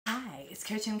it's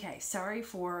Coach MK. Sorry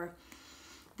for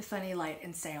the funny light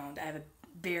and sound. I have a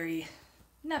very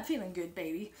not feeling good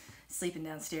baby sleeping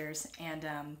downstairs, and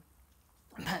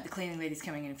the cleaning lady's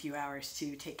coming in a few hours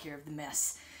to take care of the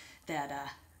mess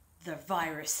that the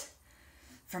virus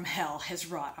from hell has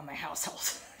wrought on my household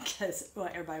because, well,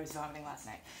 everybody was vomiting last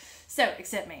night. So,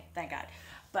 except me, thank God.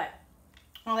 But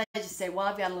all that to say, while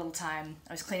I've got a little time,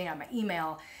 I was cleaning out my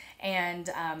email, and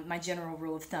my general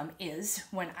rule of thumb is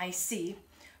when I see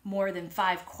more than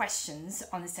 5 questions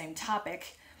on the same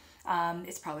topic,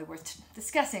 it's probably worth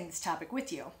discussing this topic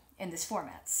with you in this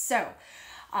format. So,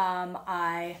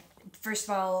 I, first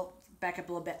of all, back up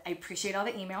a little bit. I appreciate all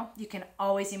the email. You can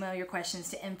always email your questions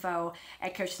to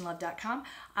info@CoachedandLoved.com.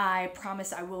 I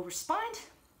promise I will respond,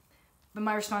 but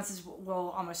my responses will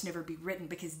almost never be written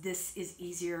because this is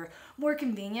easier, more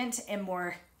convenient, and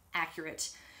more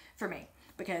accurate for me.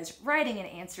 Because writing an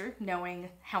answer, knowing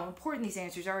how important these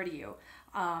answers are to you,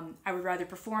 I would rather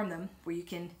perform them where you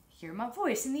can hear my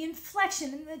voice and the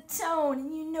inflection and the tone,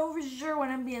 and you know for sure when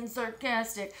I'm being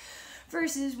sarcastic.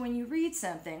 Versus when you read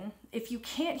something, if you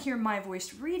can't hear my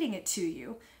voice reading it to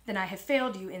you, then I have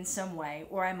failed you in some way,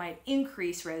 or I might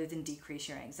increase rather than decrease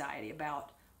your anxiety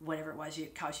about whatever it was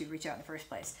that caused you to reach out in the first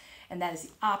place. And that is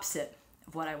the opposite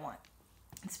of what I want.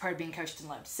 It's part of being coached and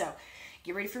loved. So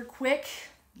get ready for a quick,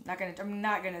 I'm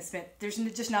not gonna spend, there's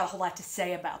just not a whole lot to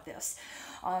say about this.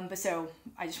 But so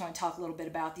I just want to talk a little bit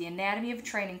about the anatomy of a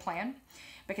training plan,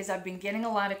 because I've been getting a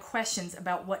lot of questions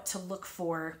about what to look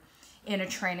for in a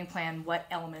training plan, what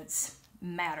elements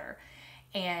matter.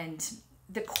 And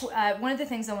one of the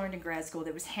things I learned in grad school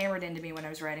that was hammered into me when I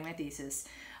was writing my thesis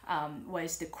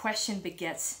was the question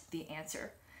begets the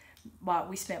answer. While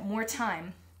we spent more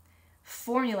time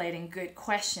formulating good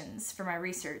questions for my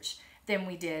research than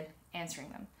we did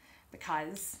answering them,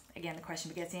 because again, the question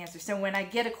begets the answer. So when I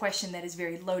get a question that is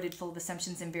very loaded, full of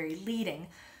assumptions, and very leading,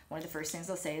 one of the first things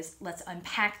I'll say is, let's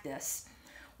unpack this,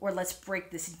 or let's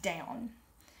break this down.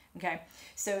 Okay,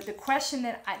 so the questions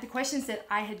that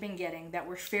I had been getting that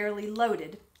were fairly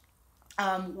loaded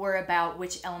were about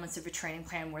which elements of a training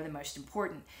plan were the most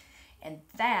important. And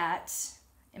that,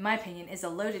 in my opinion, is a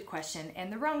loaded question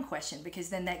and the wrong question, because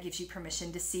then that gives you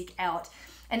permission to seek out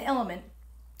an element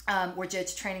or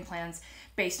judge training plans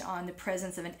based on the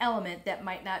presence of an element that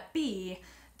might not be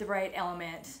the right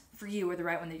element for you or the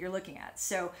right one that you're looking at.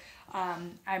 So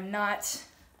I'm not...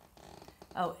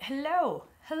 Oh, hello.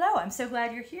 Hello, I'm so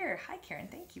glad you're here. Hi, Karen.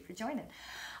 Thank you for joining.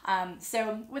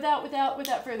 So without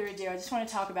further ado, I just want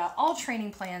to talk about all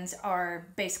training plans are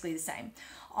basically the same.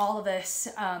 All of us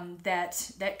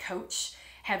that coach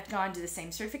have gone to the same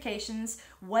certifications.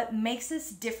 What makes us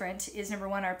different is, number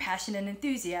one, our passion and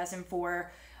enthusiasm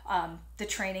for the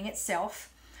training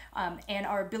itself, and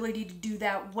our ability to do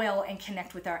that well and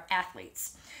connect with our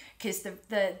athletes. Because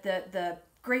the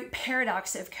great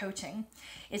paradox of coaching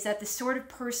is that the sort of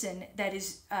person that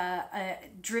is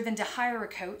driven to hire a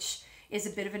coach is a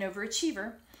bit of an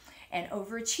overachiever, and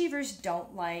overachievers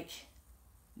don't like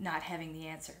not having the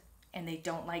answer, and they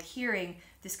don't like hearing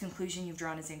this conclusion you've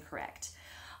drawn is incorrect.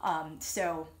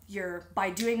 So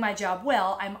by doing my job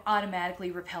well, I'm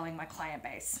automatically repelling my client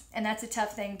base, and that's a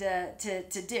tough thing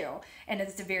to do, and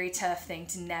it's a very tough thing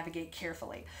to navigate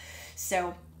carefully.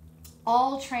 So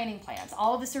all training plans,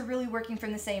 all of us are really working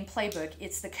from the same playbook.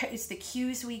 It's the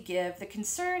cues we give, the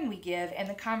concern we give, and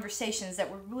the conversations that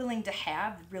we're willing to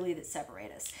have really that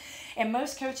separate us. And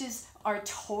most coaches are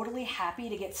totally happy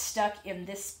to get stuck in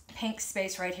this pink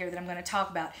space right here that I'm going to talk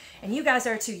about. And you guys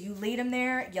are too. You lead them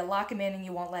there, you lock them in, and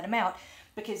you won't let them out,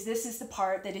 because this is the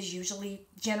part that is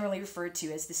generally referred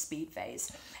to as the speed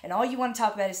phase. And all you want to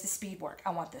talk about is the speed work.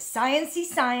 I want the sciencey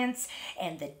science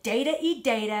and the data-y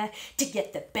data to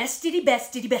get the best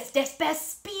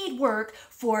speed work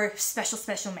for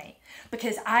special me.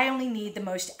 Because I only need the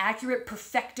most accurate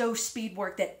perfecto speed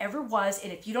work that ever was,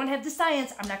 and if you don't have the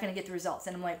science, I'm not going to get the results.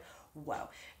 And I'm like, whoa,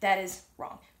 that is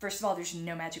wrong. First of all, there's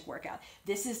no magic workout.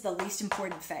 This is the least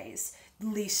important phase.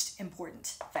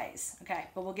 Okay,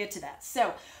 but we'll get to that.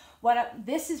 So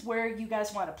this is where you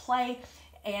guys want to play,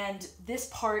 and this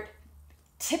part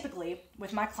typically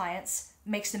with my clients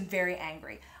makes them very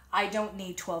angry. I don't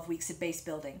need 12 weeks of base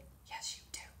building. Yes, you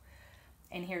do.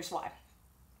 And here's why.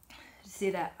 See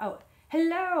that? Oh,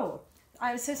 hello.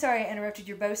 I'm so sorry I interrupted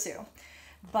your BOSU,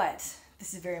 but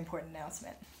this is a very important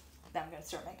announcement that I'm going to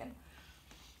start making.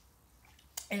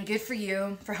 And good for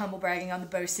you for humble bragging on the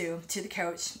BOSU to the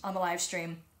coach on the live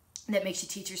stream. That makes you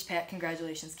teacher's pet.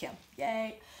 Congratulations, Kim.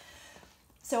 Yay.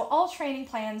 So all training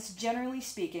plans, generally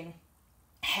speaking,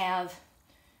 have,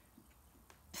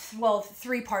 well,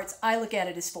 3 parts. I look at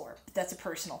it as 4, but that's a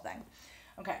personal thing.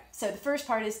 Okay, so the first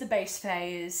part is the base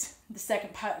phase. The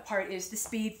second part is the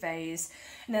speed phase.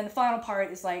 And then the final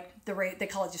part is like they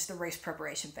call it just the race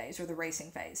preparation phase or the racing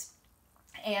phase.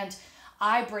 And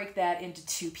I break that into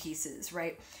two pieces,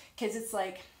 right? Because it's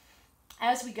like,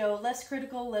 as we go less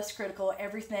critical,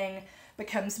 everything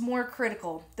becomes more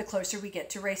critical the closer we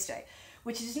get to race day.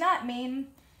 Which does not mean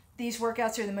these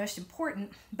workouts are the most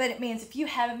important, but it means if you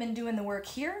haven't been doing the work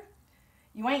here,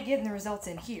 you ain't getting the results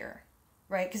in here,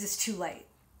 right? Because it's too late.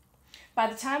 By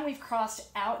the time we've crossed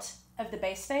out of the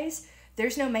base phase,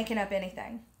 there's no making up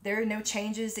anything. There are no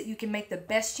changes that you can make. The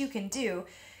best you can do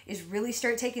is really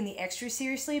start taking the extra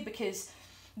seriously, because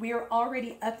we are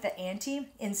already up the ante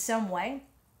in some way.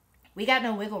 We got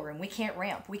no wiggle room. We can't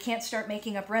ramp. We can't start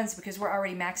making up runs because we're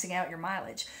already maxing out your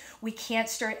mileage. We can't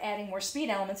start adding more speed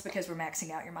elements because we're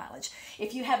maxing out your mileage.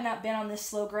 If you have not been on this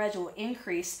slow gradual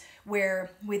increase where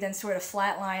we then sort of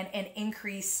flatline and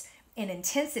increase in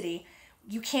intensity,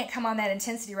 you can't come on that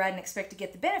intensity ride and expect to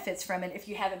get the benefits from it if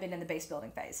you haven't been in the base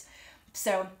building phase.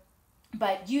 So,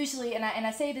 but usually, and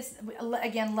I say this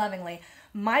again lovingly,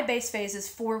 my base phase is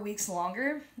 4 weeks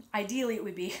longer. Ideally, it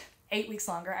would be 8 weeks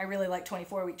longer. I really like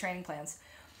 24-week training plans.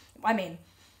 I mean,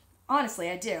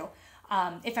 honestly, I do.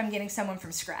 If I'm getting someone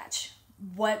from scratch.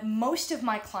 What most of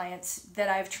my clients that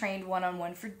I've trained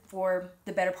one-on-one for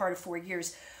the better part of 4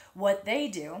 years, what they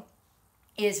do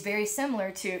is very similar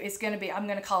to, I'm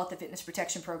going to call it the fitness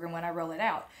protection program when I roll it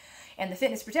out. And the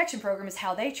fitness protection program is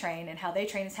how they train, and how they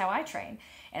train is how I train.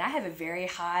 And I have a very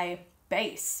high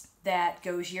base that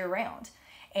goes year round.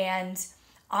 And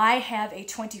I have a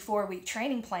 24-week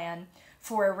training plan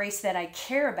for a race that I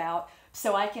care about,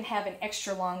 so I can have an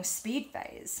extra long speed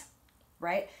phase,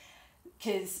 right?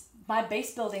 Because my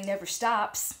base building never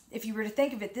stops. If you were to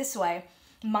think of it this way,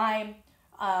 my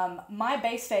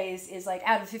base phase is like,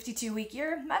 out of a 52-week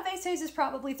year, my base phase is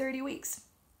probably 30 weeks.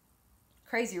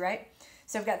 Crazy, right?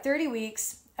 So I've got 30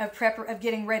 weeks of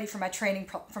getting ready for my training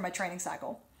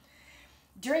cycle.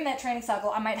 During that training cycle,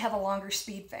 I might have a longer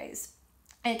speed phase.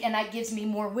 And that gives me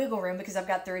more wiggle room because I've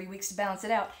got 30 weeks to balance it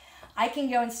out. I can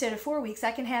go, instead of 4 weeks,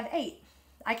 I can have 8.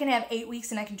 I can have 8 weeks,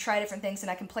 and I can try different things,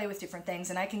 and I can play with different things,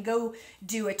 and I can go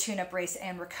do a tune-up race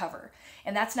and recover.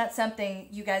 And that's not something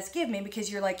you guys give me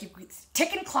because you're like, it's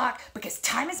ticking clock because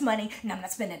time is money, and I'm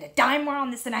not spending a dime more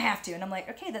on this than I have to. And I'm like,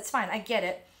 okay, that's fine. I get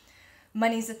it.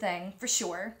 Money's a thing, for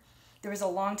sure. There was a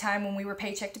long time when we were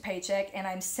paycheck to paycheck, and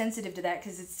I'm sensitive to that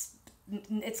because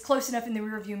it's close enough in the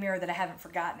rearview mirror that I haven't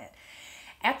forgotten it.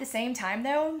 At the same time,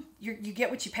 though, you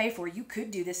get what you pay for. You could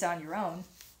do this on your own.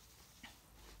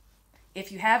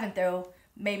 If you haven't, though,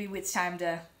 maybe it's time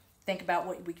to think about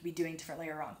what we could be doing differently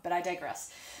or wrong. But I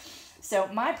digress. So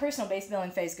my personal base building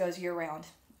phase goes year-round.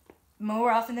 More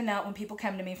often than not, when people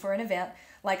come to me for an event,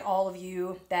 like all of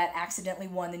you that accidentally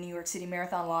won the New York City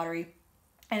Marathon Lottery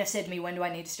and have said to me, when do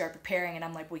I need to start preparing? And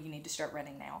I'm like, well, you need to start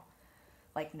running now.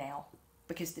 Like now.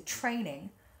 Because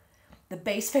the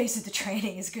base phase of the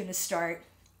training is going to start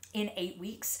in 8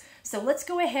 weeks. So let's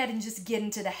go ahead and just get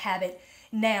into the habit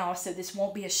now, so this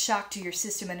won't be a shock to your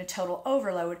system and a total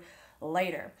overload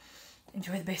later.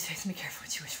 Enjoy the base phase and be careful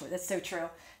what you wish for. That's so true.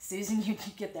 Susan, you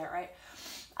get that right.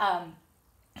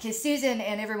 Because Susan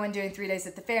and everyone doing 3 days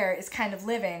at the fair is kind of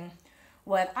living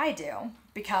what I do,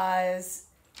 because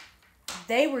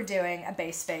they were doing a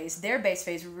base phase. Their base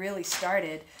phase really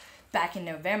started back in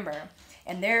November,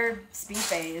 and their speed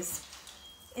phase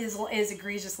is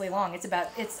egregiously long. It's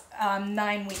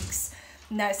 9 weeks.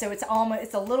 No, so it's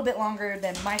a little bit longer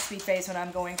than my speed phase when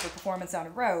I'm going for performance on a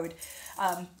road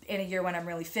in a year when I'm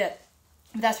really fit.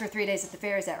 That's where 3 days at the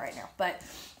fair is at right now. But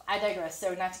I digress.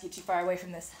 So not to get too far away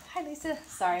from this. Hi, Lisa.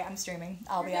 Sorry, I'm streaming.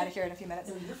 I'll be out of here in a few minutes.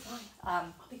 No, you're fine.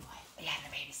 I'll be quiet. Yeah,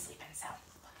 and the baby's sleeping, so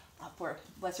poor,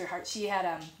 bless her heart. She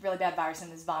had really bad virus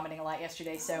and was vomiting a lot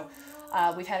yesterday. So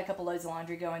we've had a couple loads of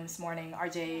laundry going this morning.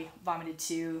 RJ vomited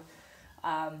too.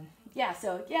 Yeah,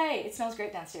 so yay! It smells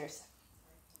great downstairs.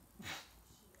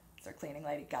 It's our cleaning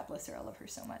lady. God bless her. I love her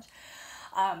so much.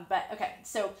 But okay,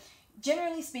 so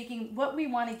generally speaking, what we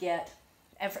want to get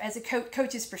as a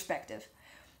coach's perspective,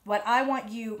 what I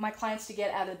want my clients to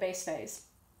get out of the base phase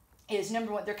is,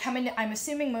 number one, they're coming to, I'm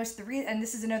assuming most of the reason, and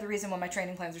this is another reason why my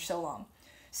training plans are so long,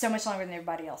 so much longer than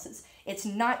everybody else's. It's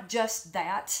not just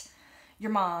that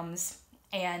your mom's,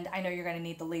 and I know you're going to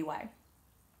need the leeway,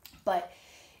 but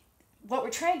what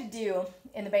we're trying to do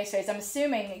in the base phase, I'm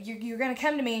assuming you're going to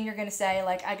come to me and you're going to say,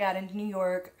 like, I got into New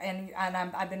York and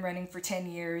I've been running for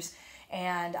 10 years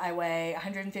and I weigh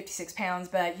 156 pounds,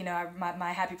 but, you know,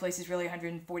 my happy place is really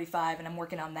 145 and I'm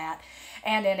working on that.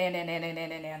 And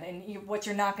what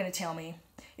you're not going to tell me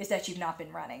is that you've not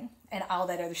been running. And all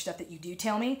that other stuff that you do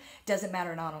tell me doesn't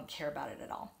matter, and I don't care about it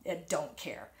at all. I don't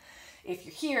care. If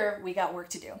you're here, we got work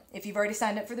to do. If you've already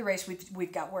signed up for the race,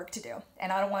 we've got work to do.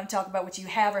 And I don't want to talk about what you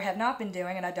have or have not been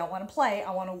doing, and I don't want to play. I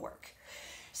want to work.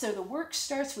 So the work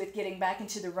starts with getting back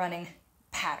into the running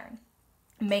pattern,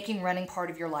 making running part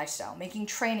of your lifestyle, making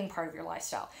training part of your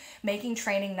lifestyle, making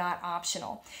training not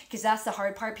optional. Because that's the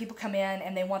hard part. People come in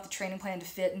and they want the training plan to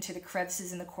fit into the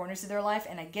crevices and the corners of their life,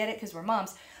 and I get it because we're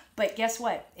moms. But guess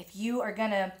what? If you are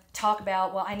going to talk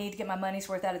about, well, I need to get my money's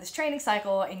worth out of this training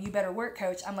cycle and you better work,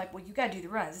 coach, I'm like, well, you got to do the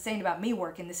runs. This ain't about me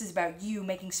working. This is about you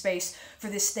making space for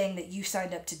this thing that you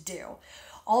signed up to do.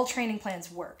 All training plans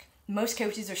work. Most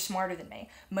coaches are smarter than me.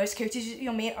 Most coaches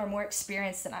you'll meet are more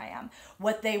experienced than I am.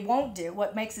 What they won't do,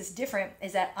 what makes us different,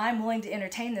 is that I'm willing to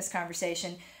entertain this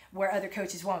conversation where other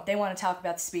coaches won't. They want to talk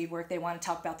about the speed work. They want to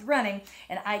talk about the running.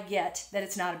 And I get that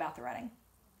it's not about the running.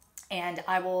 And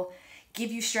I will give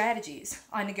you strategies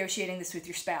on negotiating this with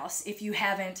your spouse if you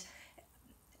haven't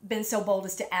been so bold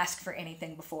as to ask for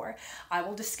anything before. I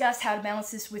will discuss how to balance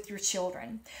this with your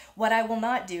children. What I will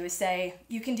not do is say,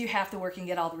 you can do half the work and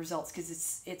get all the results,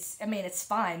 because it's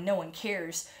fine. No one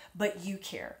cares, but you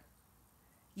care.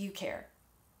 You care.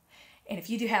 And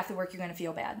if you do half the work, you're going to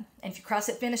feel bad. And if you cross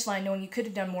that finish line knowing you could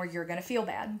have done more, you're going to feel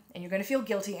bad. And you're going to feel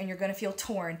guilty, and you're going to feel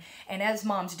torn. And as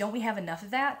moms, don't we have enough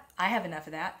of that? I have enough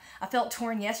of that. I felt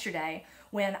torn yesterday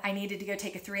when I needed to go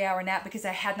take a 3-hour nap because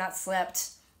I had not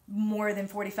slept more than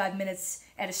 45 minutes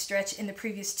at a stretch in the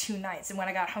previous 2 nights. And when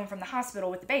I got home from the hospital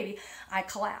with the baby, I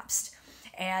collapsed.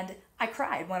 And I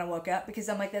cried when I woke up, because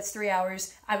I'm like, that's 3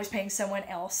 hours I was paying someone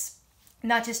else,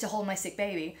 not just to hold my sick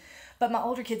baby, but my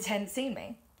older kids hadn't seen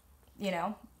me. You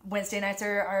know, Wednesday nights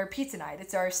are our pizza night.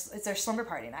 It's our slumber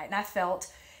party night. And I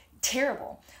felt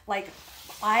terrible. Like,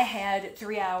 I had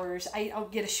 3 hours. I'll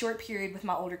get a short period with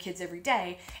my older kids every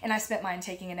day, and I spent mine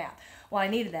taking a nap. Well, I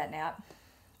needed that nap,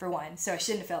 for one, so I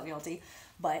shouldn't have felt guilty.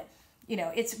 But, you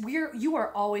know, you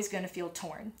are always going to feel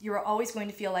torn. You are always going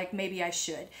to feel like, maybe I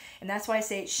should. And that's why I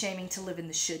say it's shaming to live in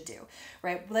the should do,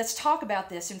 right? Let's talk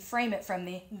about this and frame it from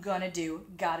the gonna do,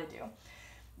 gotta do.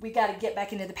 We got to get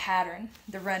back into the pattern,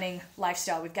 the running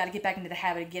lifestyle. We've got to get back into the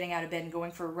habit of getting out of bed and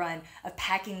going for a run, of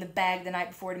packing the bag the night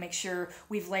before to make sure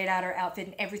we've laid out our outfit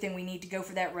and everything we need to go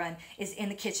for that run is in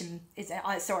the kitchen.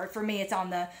 So for me, it's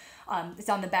on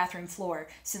the bathroom floor,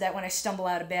 so that when I stumble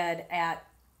out of bed at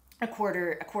a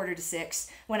quarter to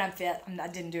 6, when I'm fit, I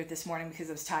didn't do it this morning because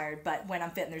I was tired, but when I'm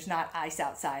fit and there's not ice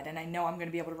outside and I know I'm going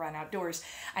to be able to run outdoors,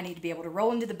 I need to be able to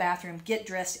roll into the bathroom, get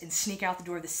dressed, and sneak out the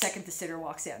door the second the sitter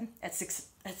walks in at 6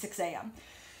 a.m.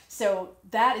 So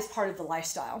that is part of the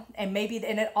lifestyle. And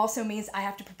it also means I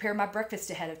have to prepare my breakfast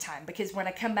ahead of time, because when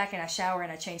I come back and I shower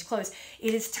and I change clothes,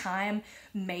 it is time,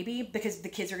 maybe because the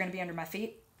kids are going to be under my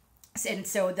feet. And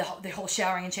so the whole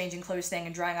showering and changing clothes thing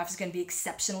and drying off is going to be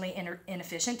exceptionally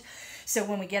inefficient. So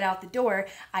when we get out the door,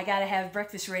 I got to have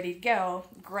breakfast ready to go,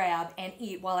 grab, and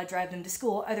eat while I drive them to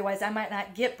school. Otherwise, I might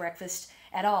not get breakfast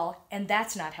at all, and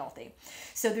that's not healthy.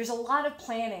 So there's a lot of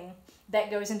planning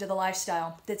that goes into the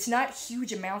lifestyle. That's not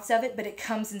huge amounts of it, but it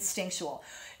comes instinctual.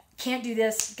 Can't do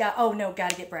this. Oh no,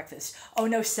 gotta get breakfast. Oh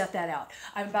no, set that out.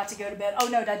 I'm about to go to bed. Oh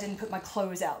no, I didn't put my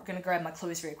clothes out. Gonna grab my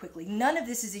clothes very quickly. None of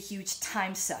this is a huge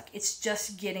time suck. It's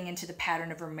just getting into the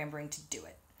pattern of remembering to do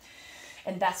it.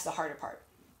 And that's the harder part.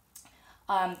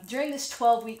 During this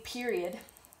 12-week period,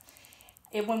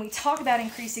 when we talk about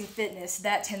increasing fitness,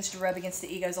 that tends to rub against the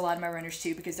egos of a lot of my runners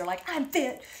too, because they're like, I'm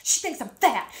fit. She thinks I'm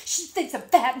fat. She thinks I'm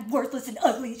fat and worthless and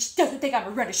ugly. She doesn't think I'm a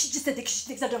runner. She just she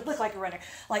thinks I don't look like a runner.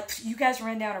 Like, you guys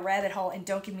run down a rabbit hole and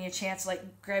don't give me a chance to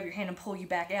like grab your hand and pull you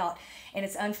back out. And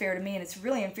it's unfair to me, and it's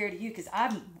really unfair to you, because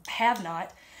I have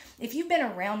not. If you've been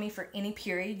around me for any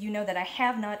period, you know that I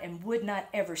have not and would not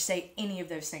ever say any of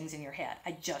those things in your head.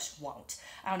 I just won't.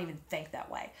 I don't even think that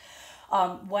way.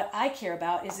 What I care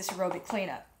about is this aerobic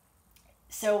cleanup.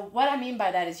 So what I mean by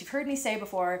that is, you've heard me say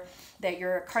before that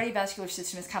your cardiovascular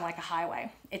system is kind of like a highway.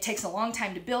 It takes a long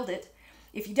time to build it.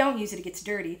 If you don't use it, it gets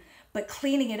dirty. But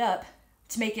cleaning it up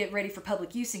to make it ready for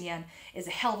public use again is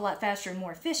a hell of a lot faster and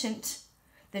more efficient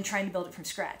than trying to build it from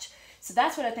scratch. So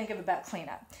that's what I think of about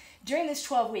cleanup. During this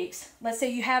 12 weeks, let's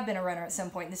say you have been a runner at some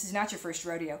point, and this is not your first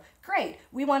rodeo. Great,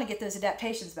 we want to get those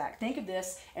adaptations back. Think of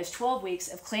this as 12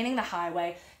 weeks of cleaning the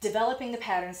highway, developing the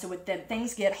patterns so that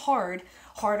things get hard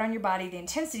on your body, the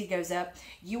intensity goes up,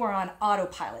 you are on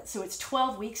autopilot. So it's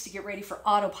 12 weeks to get ready for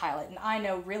autopilot. And I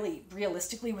know really,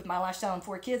 realistically, with my lifestyle and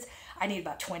 4 kids, I need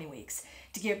about 20 weeks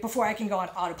to get before I can go on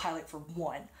autopilot for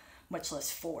 1, much less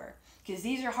 4. Because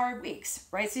these are hard weeks,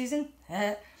 right, Susan?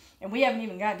 And we haven't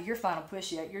even gotten to your final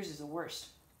push yet. Yours is the worst.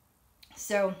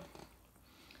 So,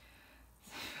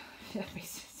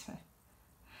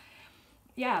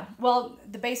 Yeah, well,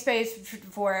 the base pays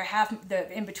for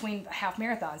in between half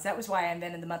marathons. That was why I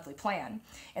invented the monthly plan,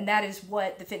 and that is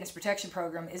what the fitness protection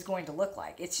program is going to look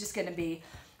like. It's just going to be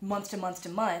month to month to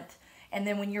month, and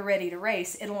then when you're ready to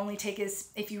race, it'll only take us.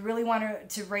 If you really want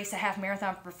to race a half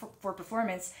marathon for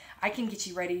performance, I can get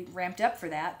you ready, ramped up for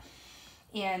that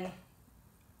in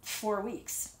 4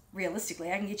 weeks.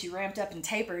 Realistically, I can get you ramped up and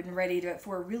tapered and ready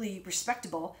for a really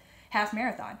respectable half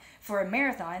marathon. For a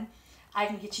marathon, I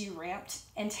can get you ramped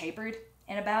and tapered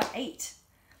in about 8.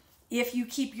 If you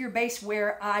keep your base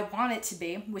where I want it to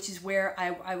be, which is where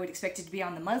I would expect it to be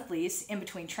on the monthlies in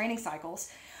between training cycles,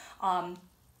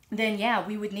 then yeah,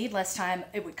 we would need less time.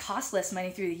 It would cost less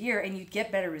money through the year and you'd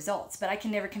get better results. But I can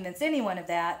never convince anyone of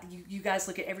that. You guys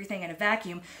look at everything in a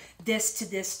vacuum. This to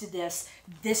this to this.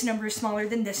 This number is smaller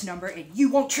than this number and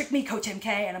you won't trick me, Coach MK.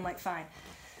 And I'm like, fine.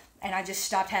 And I just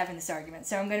stopped having this argument.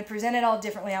 So I'm going to present it all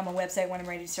differently on my website when I'm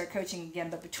ready to start coaching again.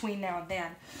 But between now and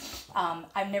then,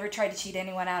 I've never tried to cheat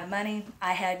anyone out of money.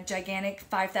 I had gigantic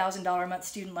 $5,000 a month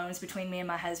student loans between me and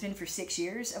my husband for 6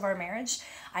 years of our marriage.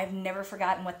 I've never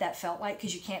forgotten what that felt like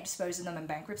because you can't dispose of them in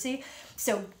bankruptcy.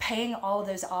 So paying all of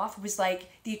those off was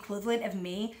like the equivalent of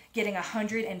me getting a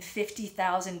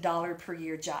 $150,000 per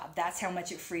year job. That's how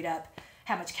much it freed up,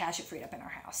 how much cash it freed up in our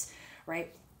house,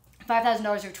 right? $5,000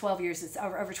 over 12 years, it's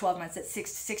over 12 months, that's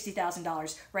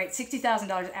 $60,000, right?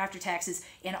 $60,000 after taxes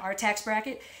in our tax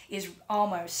bracket is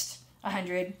almost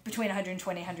between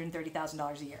 $120,000 and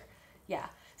 $130,000 a year. Yeah,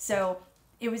 so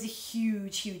it was a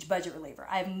huge, huge budget reliever.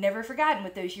 I've never forgotten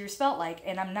what those years felt like,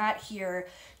 and I'm not here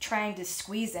trying to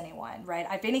squeeze anyone, right?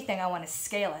 If anything, I want to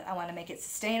scale it. I want to make it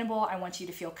sustainable. I want you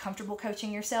to feel comfortable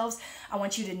coaching yourselves. I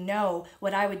want you to know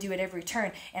what I would do at every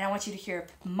turn, and I want you to hear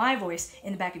my voice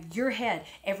in the back of your head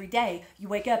every day. You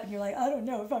wake up and you're like, I don't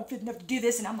know if I'm fit enough to do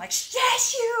this, and I'm like,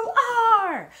 yes, you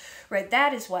are, right?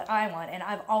 That is what I want, and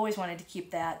I've always wanted to keep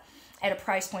that at a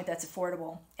price point that's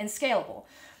affordable and scalable.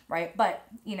 Right? But,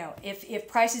 you know, if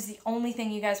price is the only thing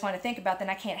you guys want to think about, then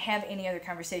I can't have any other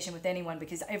conversation with anyone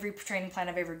because every training plan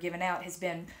I've ever given out has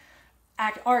been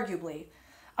arguably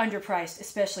underpriced,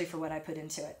 especially for what I put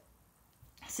into it.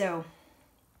 So,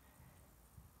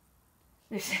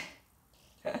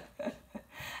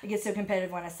 I get so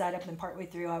competitive when I sign up and then partway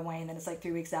through I wane, then it's like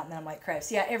 3 weeks out and then I'm like,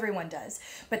 Christ. Yeah, everyone does.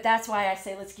 But that's why I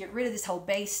say let's get rid of this whole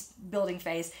base building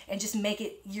phase and just make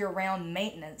it year-round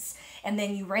maintenance. And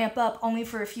then you ramp up only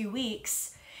for a few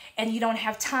weeks and you don't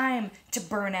have time to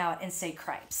burn out and say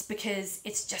cripes because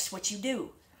it's just what you do.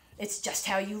 It's just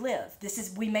how you live.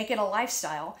 We make it a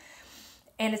lifestyle,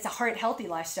 and it's a heart-healthy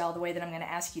lifestyle the way that I'm going to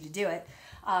ask you to do it.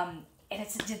 And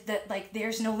it's like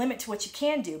there's no limit to what you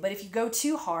can do. But if you go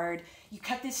too hard, you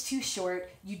cut this too short,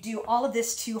 you do all of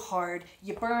this too hard,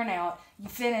 you burn out, you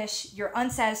finish, you're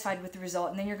unsatisfied with the result,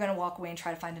 and then you're going to walk away and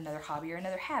try to find another hobby or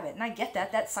another habit. And I get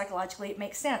that. That psychologically it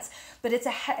makes sense. But it's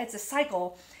a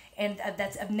cycle and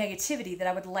that's of negativity that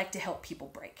I would like to help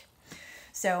people break.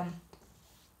 So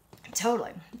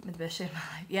totally. The best shape of my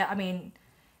life. Yeah, I mean,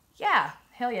 yeah,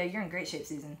 hell yeah, you're in great shape,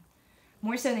 Susan.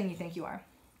 More so than you think you are.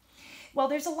 Well,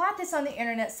 there's a lot that's on the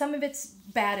internet. Some of it's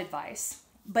bad advice,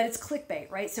 but it's clickbait,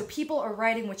 right? So people are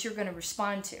writing what you're going to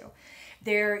respond to.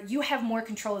 You have more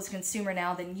control as a consumer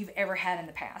now than you've ever had in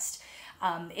the past.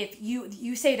 If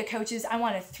you say to coaches, I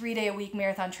want a 3-day-a-week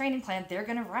marathon training plan, they're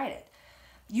going to write it.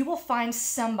 You will find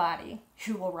somebody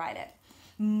who will write it.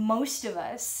 Most of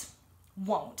us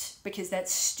won't because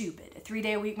that's stupid. A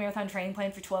 3-day-a-week marathon training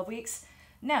plan for 12 weeks?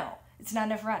 No, it's not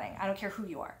enough running. I don't care who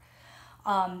you are.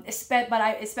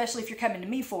 Especially if you're coming to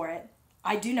me for it,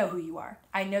 I do know who you are.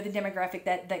 I know the demographic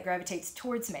that gravitates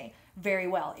towards me very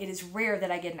well. It is rare that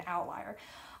I get an outlier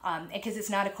because it's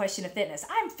not a question of fitness.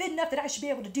 I'm fit enough that I should be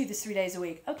able to do this 3 days a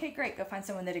week. Okay, great. Go find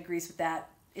someone that agrees with that.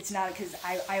 It's not because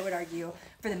I would argue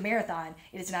for the marathon,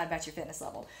 it is not about your fitness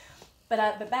level.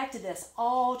 But back to this.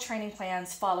 All training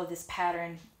plans follow this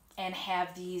pattern and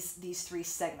have these 3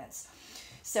 segments.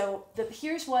 So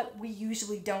here's what we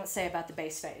usually don't say about the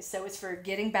base phase. So it's for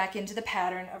getting back into the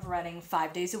pattern of running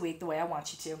 5 days a week the way I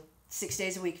want you to. 6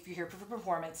 days a week if you're here for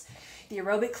performance. The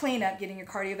aerobic cleanup, getting your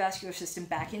cardiovascular system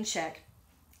back in check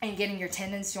and getting your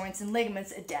tendons, joints, and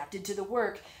ligaments adapted to the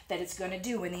work that it's going to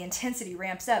do when the intensity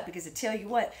ramps up. Because I tell you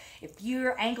what, if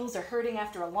your ankles are hurting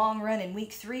after a long run in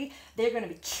week 3, they're going to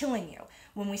be killing you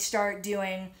when we start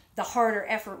doing the harder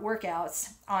effort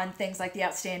workouts on things like the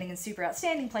outstanding and super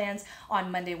outstanding plans on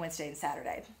Monday, Wednesday, and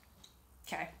Saturday.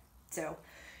 Okay, so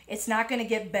it's not going to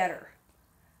get better.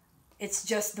 It's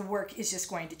just the work is just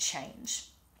going to change.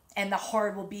 And the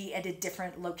hard will be at a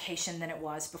different location than it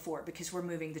was before because we're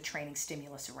moving the training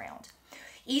stimulus around.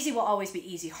 Easy will always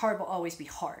be easy. Hard will always be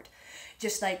hard.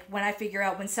 Just like when I figure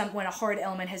out when a hard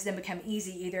element has then become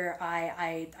easy, either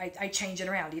I change it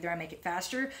around. Either I make it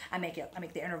faster, I make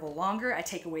the interval longer, I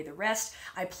take away the rest,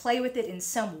 I play with it in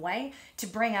some way to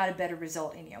bring out a better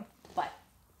result in you.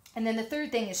 And then the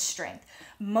third thing is strength.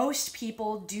 Most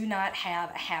people do not have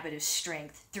a habit of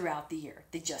strength throughout the year.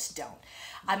 They just don't.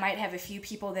 I might have a few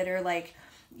people that are like,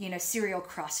 serial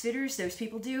CrossFitters. Those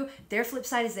people do. Their flip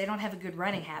side is they don't have a good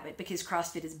running habit because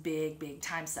CrossFit is big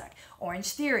time suck. Orange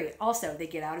Theory, also, they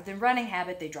get out of the running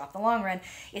habit, they drop the long run.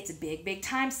 It's a big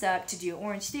time suck to do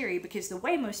Orange Theory because the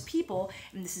way most people,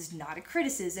 and this is not a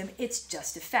criticism, it's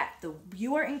just a fact.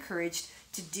 You are encouraged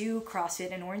to do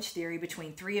CrossFit and Orange Theory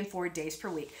between 3 and 4 days per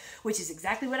week, which is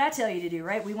exactly what I tell you to do,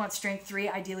 right? We want strength 3,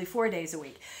 ideally 4 days a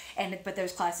week. But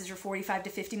those classes are 45 to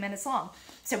 50 minutes long.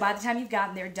 So by the time you've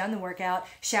gotten there, done the workout,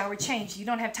 showered, changed, you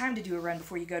don't have time to do a run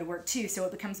before you go to work too. So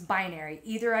it becomes binary.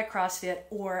 Either I CrossFit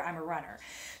or I'm a runner.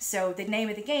 So the name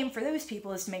of the game for those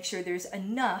people is to make sure there's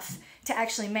enough to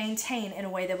actually maintain in a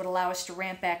way that would allow us to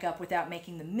ramp back up without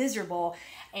making them miserable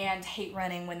and hate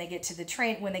running when they get to the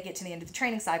end of the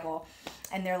training cycle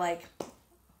and they're like,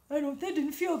 that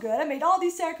didn't feel good. I made all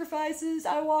these sacrifices.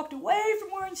 I walked away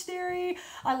from Orange Theory.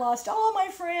 I lost all my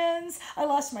friends. I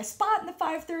lost my spot in the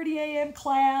 5:30 a.m.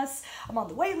 class. I'm on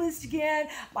the wait list again.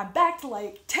 I'm back to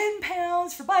like 10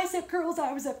 pounds for bicep curls.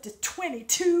 I was up to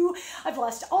 22. I've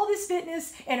lost all this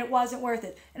fitness and it wasn't worth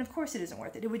it. And of course it isn't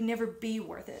worth it. It would never be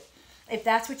worth it. If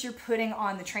that's what you're putting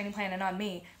on the training plan and on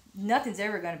me, nothing's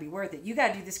ever going to be worth it. You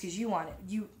got to do this because you want it.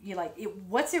 You like it.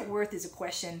 What's it worth is a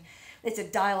question. It's a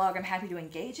dialogue I'm happy to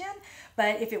engage in,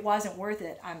 but if it wasn't worth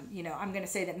it, I'm going to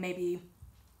say that maybe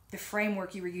the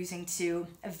framework you were using to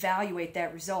evaluate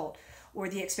that result or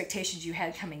the expectations you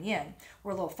had coming in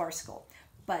were a little farcical.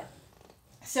 But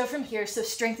so from here,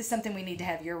 strength is something we need to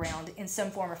have year-round in some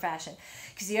form or fashion.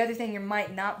 Because the other thing you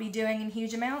might not be doing in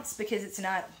huge amounts, because it's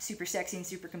not super sexy and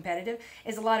super competitive,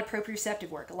 is a lot of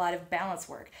proprioceptive work, a lot of balance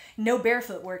work. No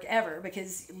barefoot work ever,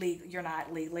 because you're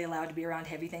not legally allowed to be around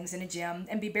heavy things in a gym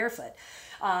and be barefoot.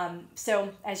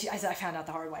 So as I found out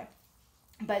the hard way.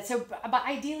 But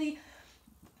ideally,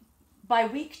 by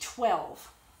week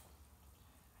 12,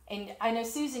 and I know,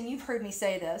 Susan, you've heard me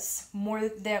say this more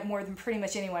than pretty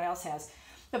much anyone else has,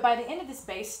 but by the end of this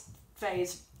base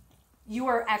phase, you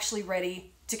are actually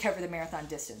ready to cover the marathon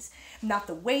distance. Not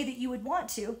the way that you would want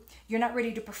to. You're not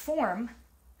ready to perform,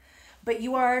 but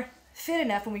you are fit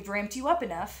enough and we've ramped you up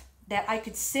enough that I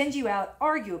could send you out,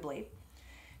 arguably,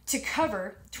 to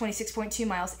cover 26.2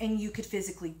 miles and you could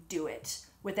physically do it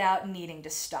without needing to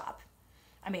stop.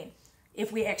 I mean,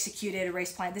 if we executed a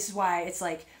race plan, this is why it's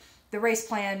like, the race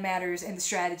plan matters and the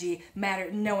strategy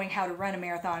matter. Knowing how to run a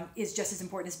marathon is just as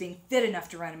important as being fit enough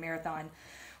to run a marathon,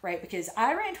 right? Because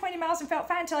I ran 20 miles and felt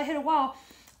fine until I hit a wall.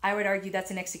 I would argue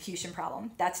that's an execution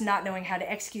problem. That's not knowing how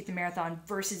to execute the marathon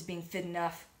versus being fit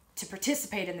enough to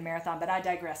participate in the marathon, but I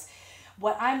digress.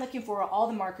 What I'm looking for are all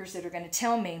the markers that are going to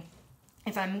tell me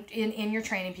if I'm in your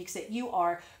training peaks that you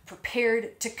are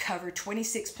prepared to cover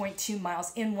 26.2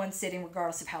 miles in one sitting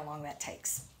regardless of how long that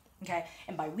takes. Okay,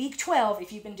 and by week 12,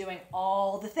 if you've been doing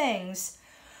all the things,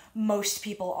 most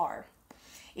people are.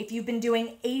 If you've been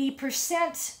doing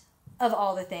 80% of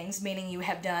all the things, meaning you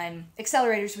have done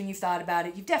accelerators when you've thought about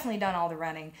it, you've definitely done all the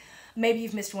running, maybe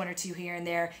you've missed 1 or 2 here and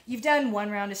there, you've done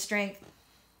 1 round of strength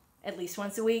at least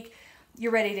once a week,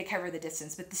 you're ready to cover the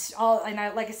distance. But this all, and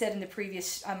like I said in the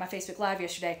previous, on my Facebook Live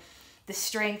yesterday, the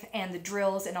strength and the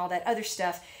drills and all that other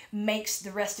stuff makes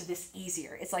the rest of this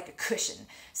easier. It's like a cushion.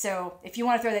 So if you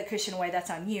want to throw that cushion away, that's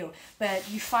on you. But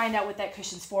you find out what that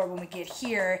cushion's for when we get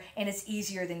here, and it's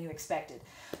easier than you expected.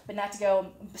 But not to go,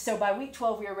 so by week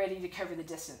 12, we are ready to cover the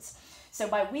distance. So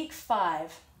by week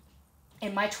 5,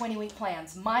 in my 20-week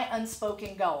plans, my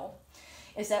unspoken goal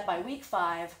is that by week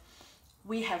 5,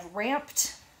 we have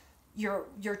ramped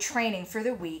your training for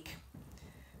the week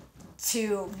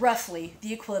to roughly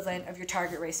the equivalent of your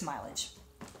target race mileage.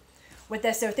 With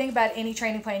that, so think about any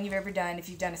training plan you've ever done. If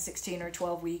you've done a 16 or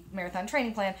 12-week marathon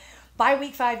training plan, by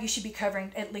week 5, you should be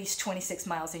covering at least 26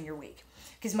 miles in your week,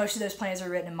 because most of those plans are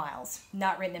written in miles,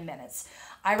 not written in minutes.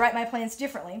 I write my plans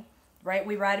differently, right?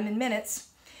 We write them in minutes,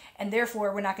 and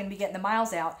therefore we're not going to be getting the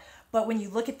miles out. But when you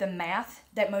look at the math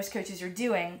that most coaches are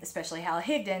doing, especially Hal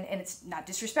Higdon, and it's not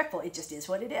disrespectful, it just is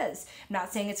what it is. I'm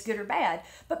not saying it's good or bad,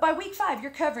 but by week 5,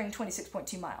 you're covering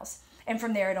 26.2 miles. And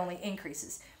from there, it only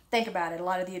increases. think about it. A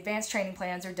lot of the advanced training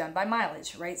plans are done by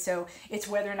mileage, right? So it's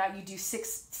whether or not you do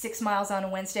six miles on a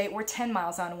Wednesday or 10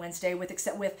 miles on a Wednesday with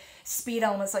speed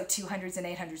elements like 200s and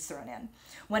 800s thrown in.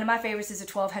 One of my favorites is a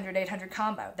 1200 800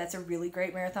 combo. That's a really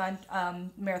great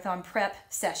marathon prep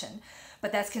session,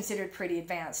 but that's considered pretty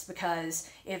advanced because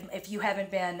if you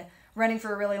haven't been running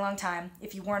for a really long time,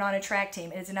 if you weren't on a track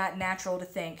team, it's not natural to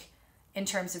think in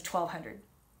terms of 1200.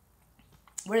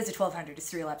 What is a 1200? It's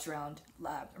 3 laps around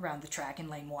the track in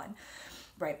lane 1,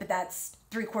 right? But that's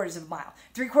 3/4 of a mile.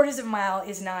 3/4 of a mile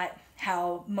is not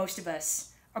how most of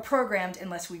us are programmed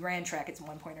unless we ran track at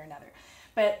one point or another.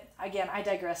 But again, I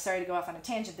digress. Sorry to go off on a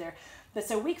tangent there. But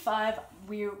so week 5,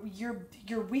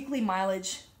 your weekly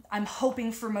mileage, I'm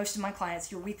hoping for most of my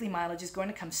clients, your weekly mileage is going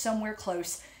to come somewhere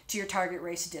close to your target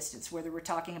race distance, whether we're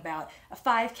talking about a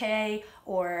 5K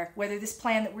or whether this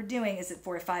plan that we're doing is it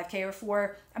for a 5K or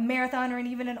for a marathon or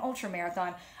even an ultra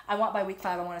marathon. I want by week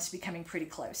 5, I want us to be coming pretty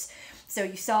close. So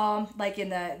you saw, like in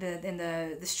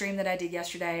the stream that I did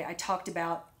yesterday, I talked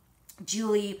about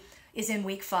Julie is in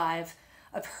week 5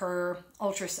 of her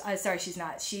ultra. Sorry, she's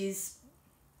not. She's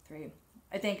 3.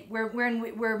 I think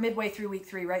we're midway through week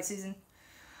 3, right, Susan?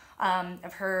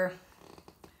 Of her.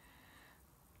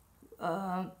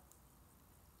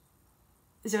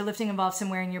 Is there lifting involved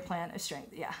somewhere in your plan of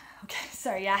strength? Yeah. Okay.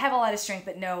 Sorry. Yeah, I have a lot of strength,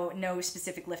 but no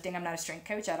specific lifting. I'm not a strength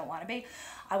coach. I don't want to be.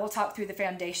 I will talk through the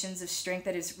foundations of strength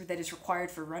that is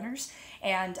required for runners.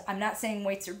 And I'm not saying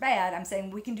weights are bad. I'm saying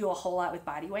we can do a whole lot with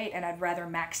body weight, and I'd rather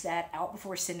max that out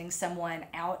before sending someone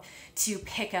out to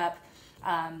pick up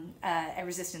a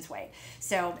resistance weight.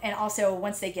 So, and also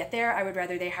once they get there, I would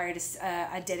rather they hired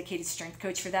a dedicated strength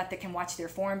coach for that can watch their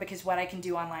form, because what I can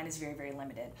do online is very, very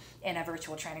limited in a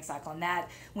virtual training cycle. And that,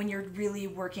 when you're really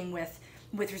working with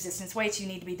resistance weights, you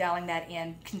need to be dialing that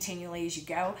in continually as you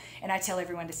go. And I tell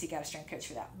everyone to seek out a strength coach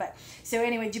for that. But so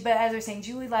anyway, but as I was saying,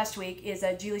 Julie last week is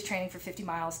Julie's training for 50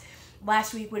 miles.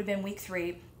 Last week would have been week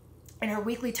 3. And her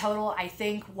weekly total, I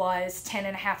think, was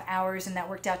 10.5 hours, and that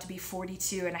worked out to be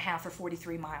 42.5 or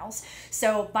 43 miles.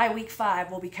 So by week 5,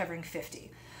 we'll be covering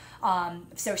 50.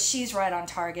 So she's right on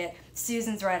target.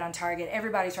 Susan's right on target.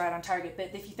 Everybody's right on target. But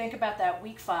if you think about that,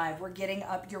 week 5, we're getting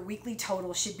up. Your weekly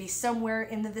total should be somewhere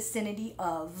in the vicinity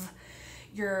of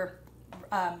your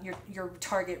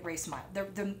target race mile,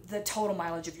 the total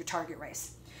mileage of your target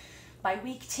race. By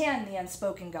week 10, the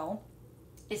unspoken goal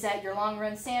is that your long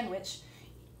run sandwich,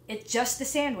 just the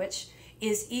sandwich,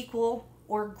 is equal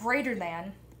or greater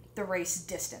than the race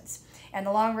distance. And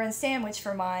the long run sandwich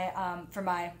for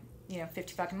my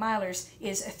 50 fucking milers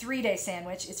is a 3-day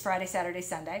sandwich. It's Friday, Saturday,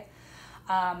 Sunday.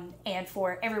 And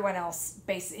for everyone else,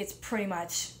 it's pretty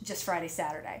much just Friday,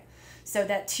 Saturday. So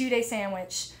that 2-day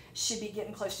sandwich should be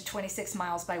getting close to 26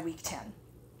 miles by week 10.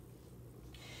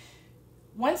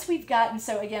 Once we've gotten,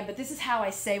 but this is how I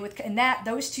say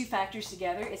those two factors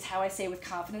together is how I say with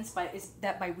confidence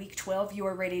that by week 12 you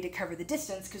are ready to cover the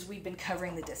distance, because we've been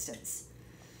covering the distance.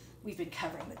 We've been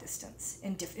covering the distance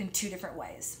in 2 different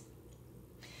ways.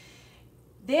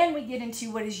 Then we get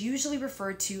into what is usually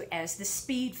referred to as the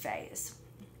speed phase.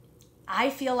 I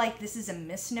feel like this is a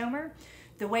misnomer.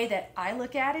 The way that I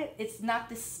look at it, it's not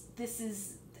this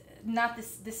is not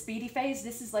the speedy phase.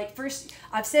 This is like, first,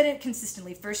 I've said it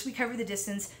consistently, first we cover the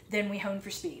distance, then we hone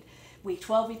for speed. Week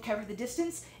 12, we've covered the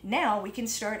distance. Now we can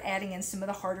start adding in some of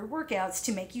the harder workouts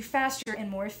to make you faster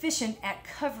and more efficient at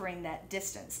covering that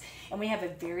distance. And we have a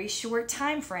very short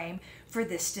time frame for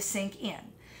this to sink in.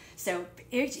 So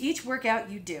each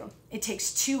workout you do, it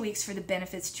takes 2 weeks for the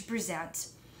benefits to present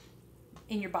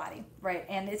in your body, right?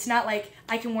 And it's not like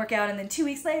I can work out and then 2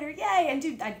 weeks later, yay,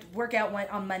 and I work out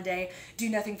on Monday, do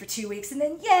nothing for 2 weeks, and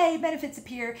then yay, benefits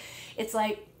appear. It's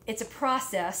like, it's a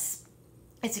process.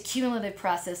 It's a cumulative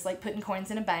process, like putting coins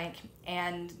in a bank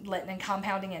and letting in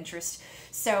compounding interest.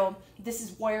 So this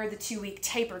is where the 2-week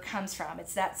taper comes from.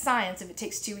 It's that science of it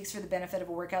takes 2 weeks for the benefit of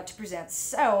a workout to present.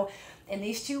 So in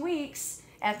these 2 weeks,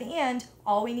 at the end,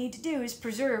 all we need to do is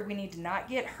preserve. We need to not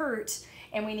get hurt,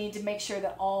 and we need to make sure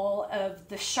that all of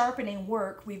the sharpening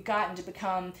work we've gotten to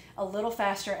become a little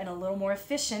faster and a little more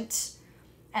efficient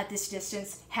at this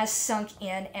distance has sunk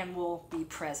in and will be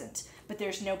present. But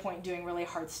there's no point doing really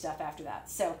hard stuff after that.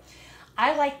 So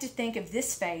I like to think of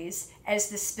this phase as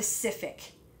the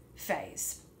specific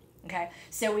phase. Okay,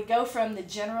 so we go from the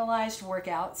generalized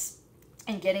workouts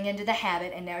and getting into the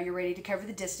habit, and now you're ready to cover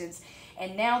the distance.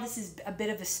 And now this is a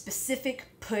bit of a specific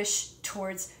push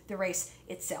towards the race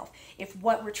itself. If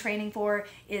what we're training for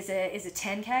is a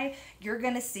 10K, you're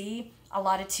going to see a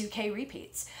lot of 2K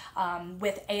repeats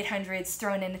with 800s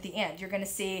thrown in at the end. You're going to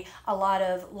see a lot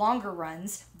of longer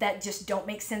runs that just don't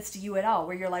make sense to you at all,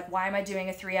 where you're like, why am I doing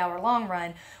a 3-hour long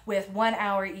run with 1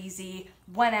 hour easy,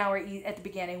 1 hour at the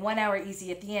beginning, 1 hour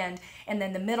easy at the end, and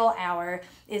then the middle hour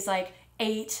is like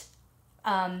eight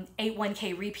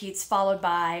 1K repeats followed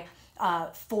by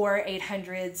 4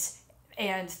 800s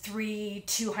and 3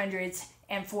 200s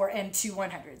and 2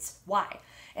 100s. Why?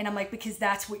 And I'm like, because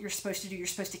that's what you're supposed to do. You're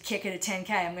supposed to kick at a 10K.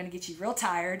 I'm going to get you real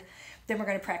tired. Then we're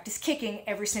going to practice kicking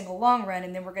every single long run.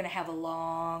 And then we're going to have a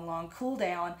long cool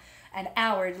down, an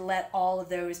hour, to let all of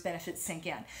those benefits sink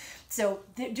in. So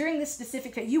during this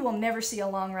specific phase, you will never see a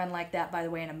long run like that, by the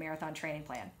way, in a marathon training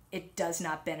plan. It does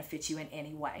not benefit you in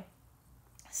any way.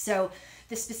 So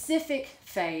the specific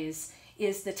phase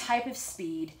is the type of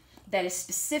speed that is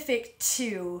specific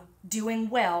to doing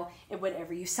well at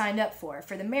whatever you signed up for.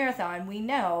 For the marathon, we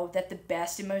know that the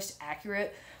best and most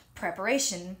accurate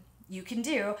preparation you can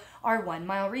do are 1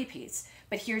 mile repeats.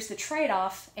 But here's the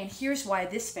trade-off, and here's why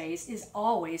this phase is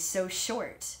always so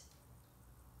short.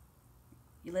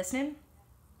 You listening?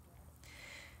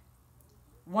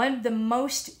 The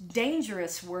most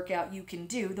dangerous workout you can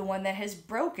do, the one that has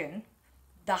broken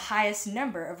the highest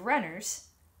number of runners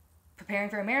preparing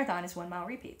for a marathon, is 1 mile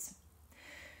repeats.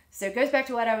 So it goes back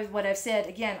to what I've said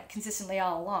again consistently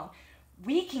all along.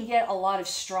 We can get a lot of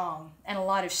strong and a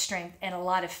lot of strength and a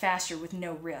lot of faster with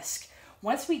no risk.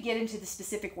 Once we get into the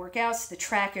specific workouts, the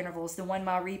track intervals, the 1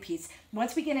 mile repeats,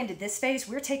 once we get into this phase,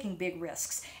 we're taking big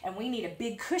risks, and we need a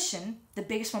big cushion, the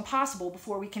biggest one possible,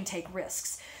 before we can take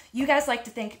risks. You guys like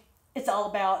to think it's all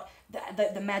about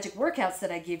the magic workouts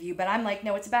that I give you, but I'm like,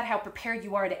 no, it's about how prepared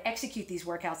you are to execute these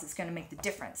workouts that's going to make the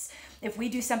difference. If we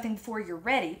do something before you're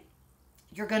ready,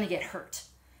 you're going to get hurt.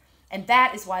 And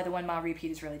that is why the 1 mile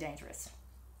repeat is really dangerous.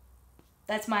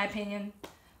 That's my opinion,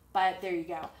 but there you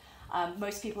go.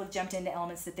 Most people have jumped into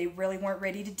elements that they really weren't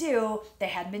ready to do. They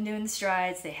hadn't been doing the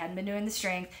strides, they hadn't been doing the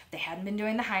strength, they hadn't been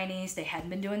doing the high knees, they hadn't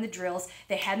been doing the drills,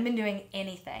 they hadn't been doing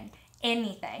anything.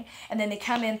 And then they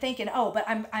come in thinking, oh, but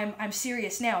I'm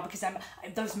serious now because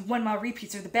those 1 mile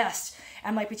repeats are the best.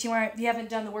 I'm like, but you haven't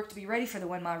done the work to be ready for the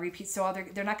 1 mile repeats, so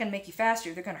they're not going to make you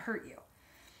faster, they're going to hurt you.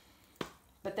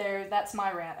 But that's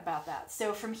my rant about that.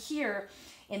 So from here,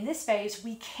 in this phase,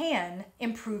 we can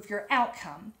improve your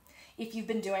outcome if you've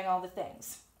been doing all the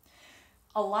things.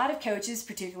 A lot of coaches,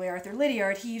 particularly Arthur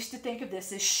Lydiard, he used to think of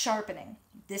this as sharpening.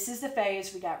 This is the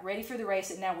phase, we got ready for the race,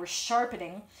 and now we're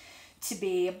sharpening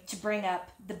to bring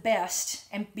up the best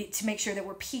and to make sure that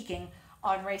we're peaking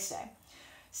on race day.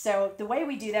 So the way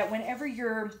we do that, whenever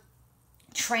you're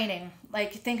training,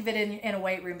 like think of it in a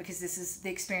weight room, because this is the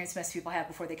experience most people have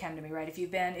before they come to me, right? If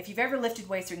you've ever lifted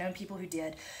weights or known people who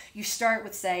did, you start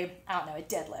with, say, I don't know, a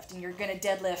deadlift, and you're going to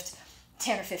deadlift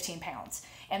 10 or 15 pounds,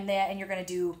 and you're going to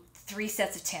do 3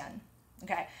 sets of 10,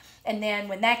 okay? And then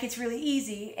when that gets really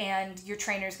easy and your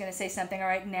trainer is going to say something, all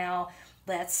right, now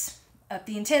let's up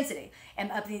the intensity,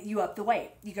 and you up the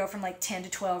weight. You go from like 10 to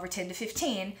 12 or 10 to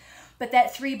 15, but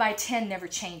that 3 by 10 never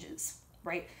changes,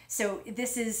 right? So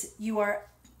this is, you're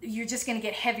just going to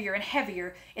get heavier and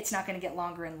heavier. It's not going to get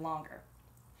longer and longer.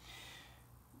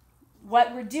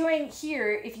 What we're doing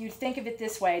here, if you think of it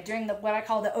this way, during what I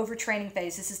call the overtraining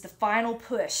phase, this is the final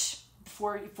push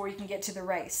before you can get to the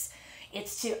race.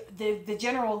 It's to the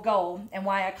general goal, and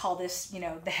why I call this,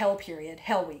 the hell period,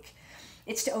 hell week.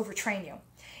 It's to overtrain you.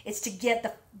 It's to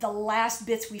get the last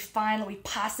bits we find that we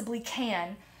possibly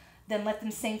can, then let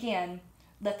them sink in,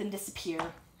 let them disappear,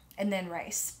 and then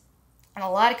race. And a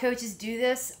lot of coaches do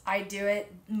this. I do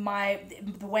it.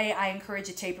 The way I encourage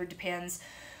a taper depends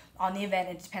on the event.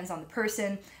 It depends on the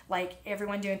person. Like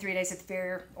everyone doing 3 days at the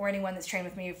fair, or anyone that's trained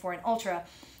with me for an ultra,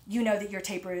 you know that your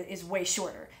taper is way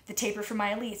shorter. The taper for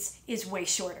my elites is way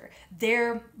shorter.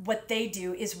 What they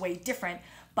do is way different,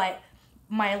 but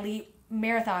my elite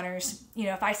marathoners,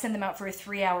 if I send them out for a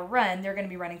 3-hour run, they're going to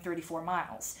be running 34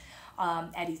 miles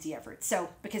at easy effort. So,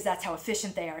 because that's how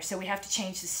efficient they are. So we have to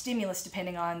change the stimulus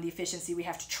depending on the efficiency. We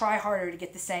have to try harder to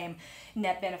get the same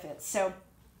net benefits. So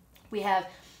we have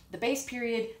the base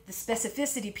period, the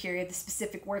specificity period, the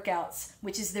specific workouts,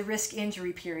 which is the risk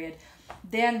injury period,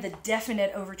 then the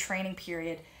definite overtraining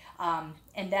period,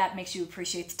 and that makes you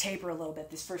appreciate the taper a little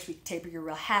bit. This first week taper, you're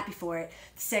real happy for it.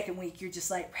 The second week, you're just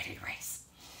like ready to race.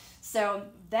 So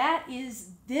that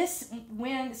is this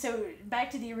so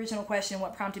back to the original question,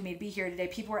 what prompted me to be here today,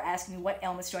 people were asking me what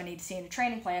elements do I need to see in a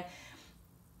training plan?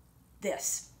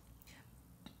 This.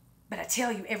 But I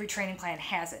tell you, every training plan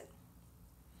has it.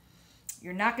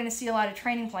 You're not going to see a lot of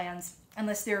training plans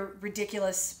unless they're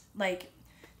ridiculous, like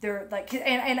they're like,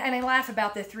 and I laugh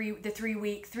about the 3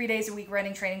 days a week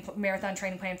running marathon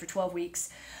training plan for 12 weeks,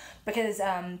 because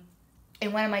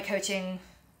in one of my coaching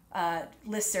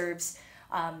listservs,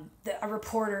 a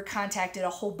reporter contacted a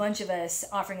whole bunch of us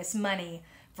offering us money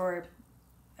for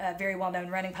a very well-known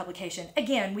running publication.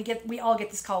 Again, we all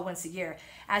get this call once a year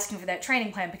asking for that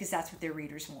training plan because that's what their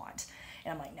readers want.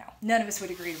 And I'm like, no, none of us would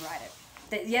agree to write it.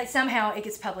 Yet somehow it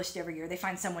gets published every year. They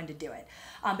find someone to do it.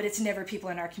 But it's never people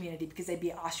in our community, because they'd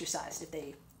be ostracized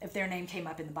if their name came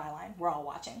up in the byline. We're all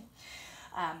watching,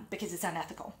 because it's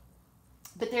unethical.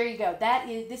 But there you go.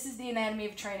 This is the anatomy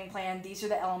of a training plan. These are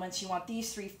the elements. You want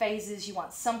these 3 phases. You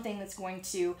want something that's going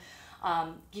to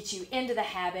get you into the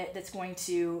habit, that's going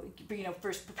to,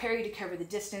 first prepare you to cover the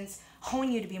distance,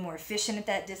 hone you to be more efficient at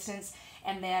that distance,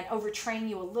 and then overtrain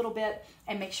you a little bit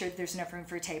and make sure that there's enough room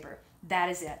for a taper. That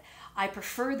is it. I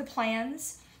prefer the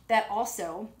plans that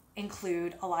also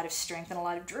include a lot of strength and a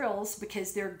lot of drills,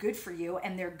 because they're good for you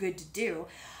and they're good to do.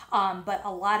 But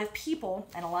a lot of people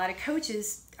and a lot of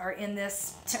coaches are in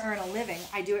this to earn a living.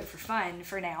 I do it for fun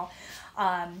for now,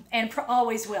 and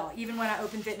always will. Even when I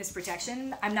open Fitness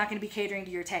Protection, I'm not going to be catering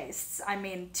to your tastes. I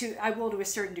mean, I will to a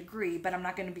certain degree, but I'm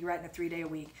not going to be writing a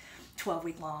 3-day-a-week,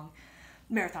 12-week long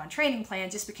marathon training plan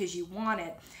just because you want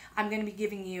it. I'm going to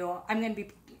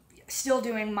be still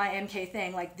doing my MK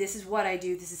thing. Like, this is what I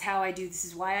do, this is how I do, this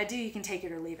is why I do. You can take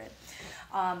it or leave it.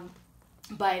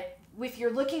 But if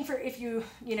you're looking for,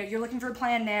 you're looking for a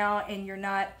plan now and you're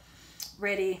not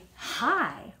ready.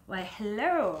 Hi. Why,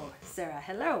 hello, Sarah.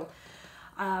 Hello.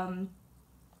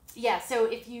 Yeah, so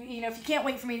if you can't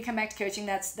wait for me to come back to coaching,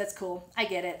 that's cool. I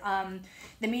get it.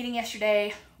 The meeting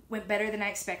yesterday went better than I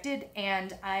expected,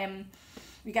 and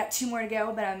we got 2 more to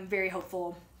go, but I'm very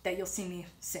hopeful that you'll see me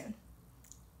soon.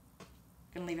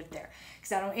 Gonna leave it there,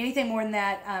 because I don't anything more than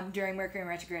that during Mercury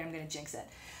retrograde. I'm gonna jinx it.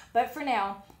 But for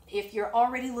now, if you're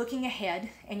already looking ahead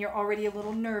and you're already a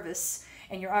little nervous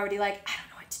and you're already like, I don't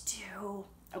know what to do,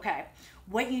 okay,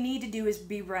 what you need to do is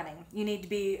be running. You need to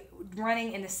be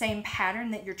running in the same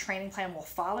pattern that your training plan will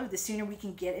follow. The sooner we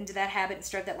can get into that habit and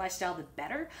start that lifestyle, the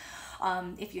better.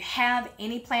 If you have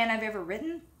any plan I've ever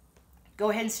written, go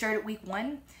ahead and start at week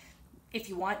 1 if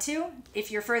you want to.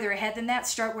 If you're further ahead than that,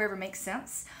 start wherever makes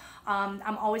sense.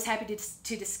 I'm always happy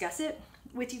to discuss it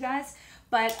with you guys,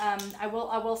 but I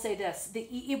will say this: the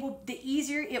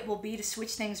easier it will be to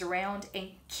switch things around and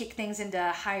kick things into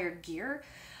higher gear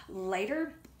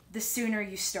later, the sooner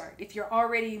you start. If you're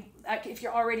already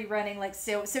running, like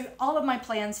so all of my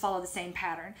plans follow the same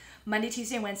pattern: Monday,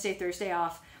 Tuesday, Wednesday, Thursday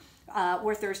off,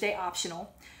 or Thursday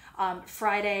optional,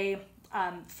 Friday,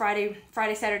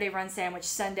 Saturday run sandwich,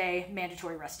 Sunday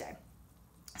mandatory rest day.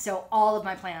 So all of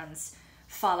my plans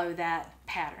follow that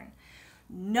pattern.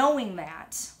 Knowing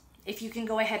that, if you can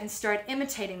go ahead and start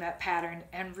imitating that pattern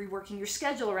and reworking your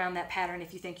schedule around that pattern,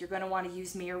 if you think you're going to want to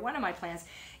use me or one of my plans,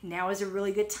 now is a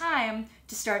really good time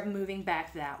to start moving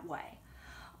back that way.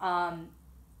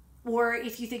 Or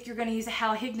if you think you're going to use a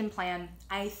Hal Higdon plan,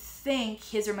 I think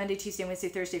his are Monday, Tuesday, Wednesday,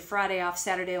 Thursday, Friday off,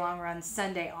 Saturday long run,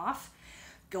 Sunday off.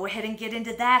 Go ahead and get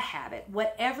into that habit.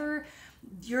 Whatever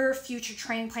your future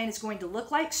training plan is going to look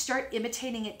like, start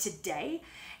imitating it today,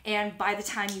 and by the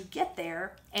time you get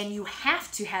there and you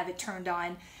have to have it turned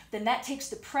on, then that takes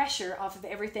the pressure off of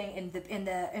everything in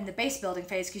the base building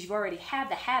phase, because you've already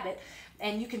had the habit,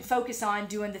 and you can focus on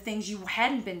doing the things you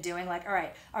hadn't been doing. Like, all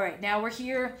right, now we're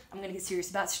here, I'm going to get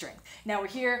serious about strength. Now we're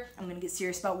here, I'm going to get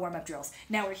serious about warm-up drills.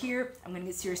 Now we're here, I'm going to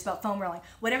get serious about foam rolling.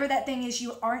 Whatever that thing is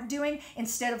you aren't doing,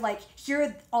 instead of like, here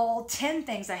are all 10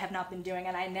 things I have not been doing,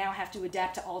 and I now have to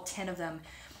adapt to all 10 of them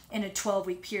in a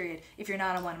 12-week period. If you're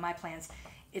not on one of my plans,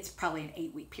 it's probably an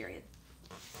 8-week period.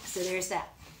 So there's that.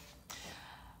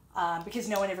 Because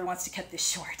no one ever wants to cut this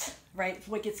short, right?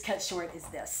 What gets cut short is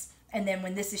this. And then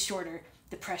when this is shorter,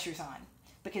 the pressure's on,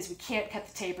 because we can't cut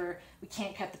the taper, we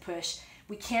can't cut the push,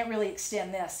 we can't really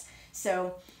extend this.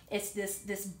 So it's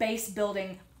this base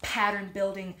building, pattern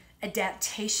building,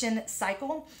 adaptation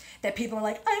cycle that people are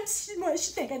like, she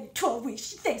thinks I need 12 weeks,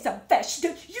 she thinks I'm fast,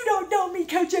 you don't know me,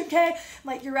 Coach MK. I'm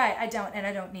like, you're right, I don't, and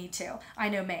I don't need to. I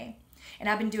know me. And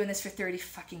I've been doing this for 30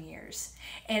 fucking years.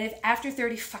 And if after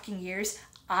 30 fucking years,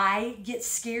 I get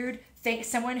scared,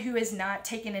 someone who has not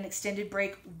taken an extended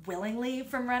break willingly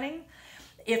from running,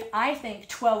 if I think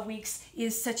 12 weeks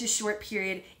is such a short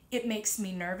period, it makes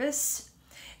me nervous,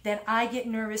 then I get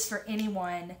nervous for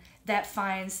anyone that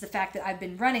finds the fact that I've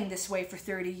been running this way for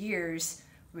 30 years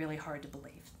really hard to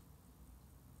believe.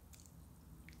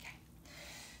 Okay.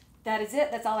 That is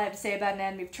it. That's all I have to say about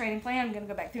Anatomy of Training Plan. I'm going to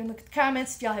go back through and look at the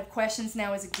comments. If y'all have questions,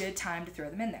 now is a good time to throw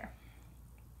them in there.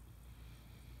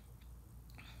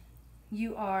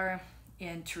 You are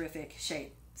in terrific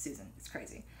shape, Susan. It's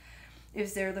crazy.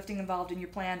 Is there lifting involved in your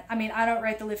plan? I mean, I don't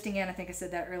write the lifting in. I think I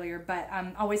said that earlier, but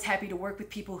I'm always happy to work with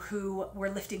people who were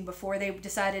lifting before they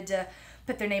decided to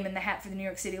put their name in the hat for the New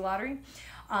York City lottery,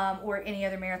 or any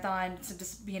other marathon. So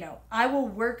just, I will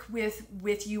work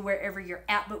with you wherever you're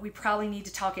at, but we probably need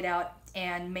to talk it out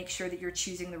and make sure that you're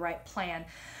choosing the right plan,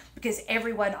 because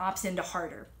everyone opts into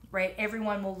harder, right?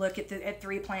 Everyone will look at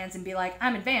 3 plans and be like,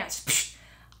 I'm advanced. Psh,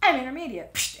 I'm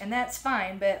intermediate, and that's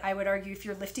fine, but I would argue if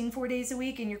you're lifting 4 days a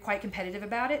week and you're quite competitive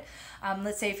about it,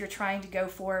 let's say if you're trying to go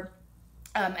for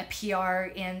a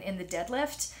PR in the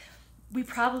deadlift, we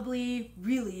probably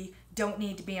really don't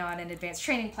need to be on an advanced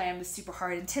training plan with super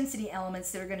hard intensity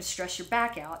elements that are going to stress your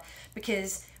back out,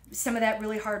 because some of that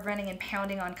really hard running and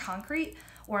pounding on concrete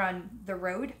or on the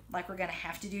road, like we're going to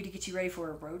have to do to get you ready for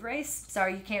a road race.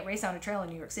 Sorry, you can't race on a trail in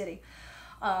New York City.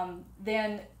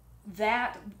 Then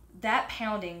that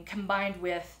pounding combined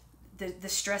with the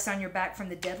stress on your back from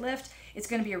the deadlift, it's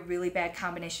going to be a really bad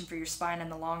combination for your spine in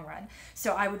the long run.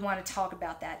 So I would want to talk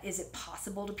about that. Is it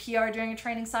possible to PR during a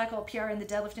training cycle, PR in the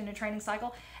deadlift in a training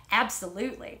cycle?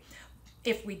 Absolutely.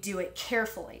 If we do it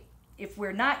carefully. If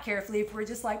we're not carefully, if we're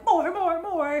just like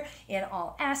more in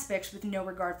all aspects with no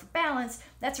regard for balance,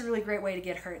 that's a really great way to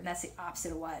get hurt, and that's the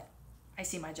opposite of what I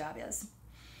see my job is.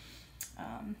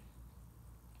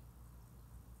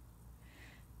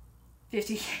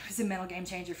 50 was a mental game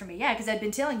changer for me. Yeah, because I'd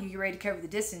been telling you you're ready to cover the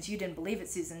distance. You didn't believe it,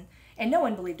 Susan. And no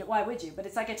one believed it. Why would you? But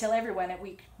it's like I tell everyone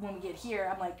when we get here,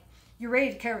 I'm like, you're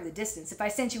ready to cover the distance. If I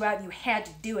sent you out and you had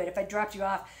to do it, if I dropped you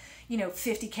off,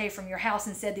 50K from your house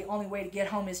and said the only way to get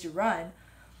home is to run,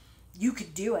 you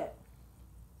could do it.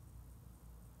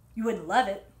 You wouldn't love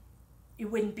it.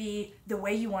 It wouldn't be the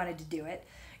way you wanted to do it.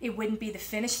 It wouldn't be the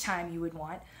finish time you would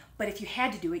want. But if you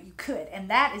had to do it, you could. And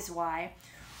that is why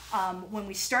when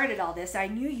we started all this, I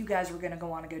knew you guys were going to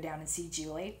want to go down and see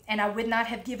Julie, and I would not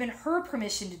have given her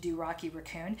permission to do Rocky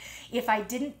Raccoon if I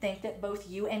didn't think that both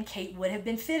you and Kate would have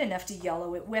been fit enough to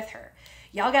yellow it with her.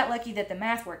 Y'all got lucky that the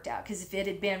math worked out, because if it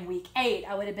had been week 8,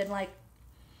 I would have been like,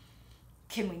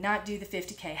 can we not do the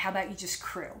 50K? How about you just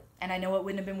crew? And I know it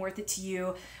wouldn't have been worth it to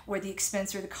you, or the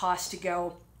expense or the cost to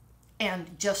go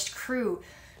and just crew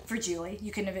for Julie.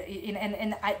 You can have,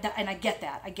 and I get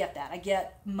that. I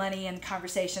get money and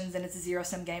conversations, and it's a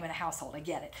zero-sum game in a household. I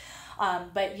get it.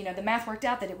 But the math worked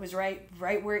out that it was right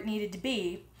where it needed to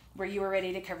be, where you were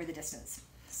ready to cover the distance.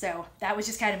 So that was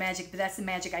just kind of magic, but that's the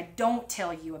magic I don't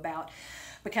tell you about,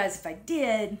 because if I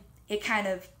did, it kind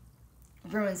of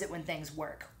ruins it when things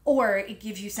work, or it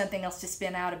gives you something else to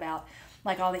spin out about,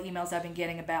 like all the emails I've been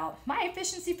getting about my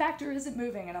efficiency factor isn't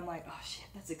moving, and I'm like, oh shit,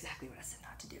 that's exactly what I said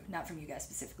not to do. Not from you guys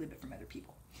specifically, but from other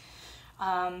people.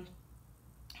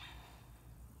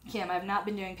 Kim, I've not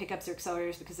been doing pickups or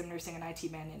accelerators because I'm nursing an IT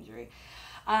band injury.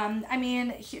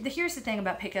 Here's the thing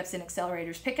about pickups and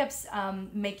accelerators. Pickups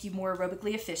make you more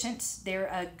aerobically efficient. They're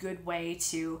a good way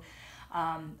to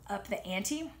up the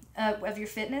ante of your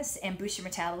fitness and boost your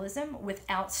metabolism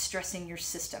without stressing your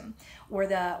system,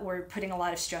 or putting a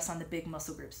lot of stress on the big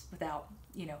muscle groups without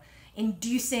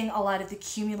inducing a lot of the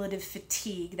cumulative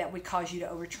fatigue that would cause you to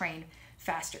overtrain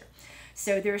faster.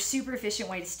 So they're a super efficient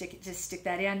way to stick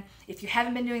that in. If you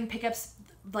haven't been doing pickups,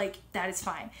 that is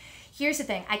fine. Here's the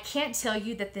thing. I can't tell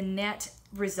you that the net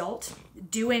result,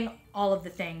 doing all of the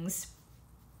things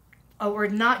or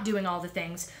not doing all the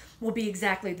things, will be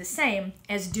exactly the same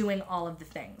as doing all of the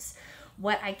things.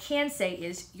 What I can say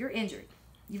is you're injured.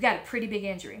 You've got a pretty big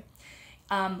injury.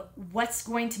 What's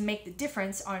going to make the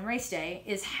difference on race day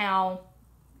is how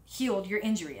healed your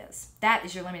injury is. That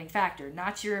is your limiting factor,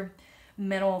 not your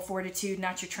mental fortitude,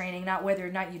 not your training, not whether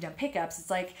or not you've done pickups. It's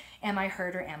like, am I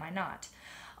hurt or am I not?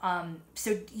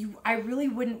 I really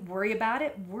wouldn't worry about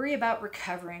it. Worry about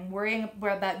recovering, worrying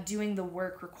about doing the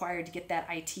work required to get that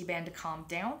IT band to calm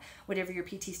down, whatever your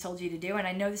PT's told you to do. And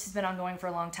I know this has been ongoing for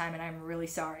a long time, and I'm really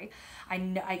sorry.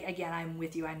 I'm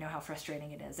with you. I know how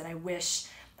frustrating it is. And I wish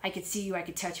I could see you, I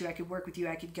could touch you, I could work with you,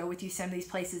 I could go with you some of these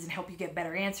places and help you get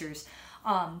better answers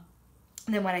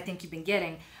than what I think you've been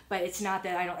getting. But it's not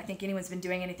that I think anyone's been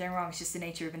doing anything wrong. It's just the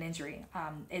nature of an injury.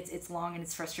 It's long and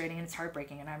it's frustrating and it's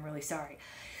heartbreaking, and I'm really sorry.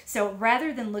 So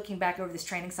rather than looking back over this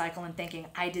training cycle and thinking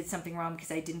I did something wrong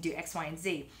because I didn't do X, Y, and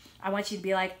Z, I want you to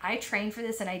be like, I trained for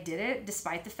this and I did it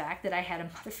despite the fact that I had a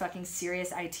motherfucking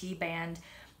serious IT band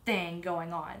thing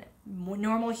going on.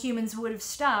 Normal humans would have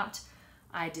stopped.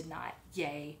 I did not.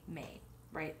 Yay me,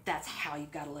 right? That's how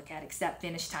you've got to look at it, except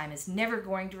finish time is never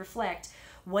going to reflect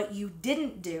what you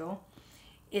didn't do.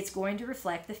 It's going to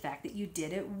reflect the fact that you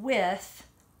did it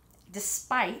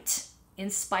in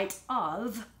spite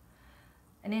of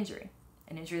an injury.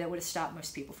 an injury that would have stopped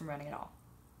most people from running at all.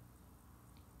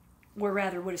 Or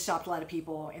rather, would have stopped a lot of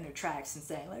people in their tracks and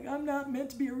saying, like, I'm not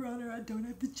meant to be a runner. I don't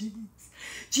have the genes.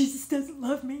 Jesus doesn't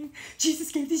love me. Jesus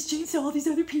gave these genes to all these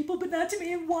other people, but not to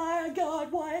me. And why,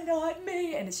 God, why not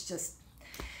me? And it's just,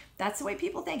 that's the way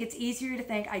people think. It's easier to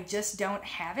think, I just don't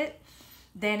have it,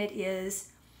 than it is,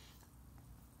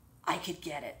 I could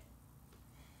get it.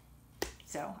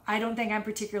 So I don't think I'm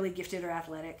particularly gifted or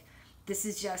athletic. This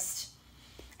is just...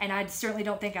 And I certainly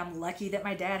don't think I'm lucky that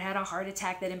my dad had a heart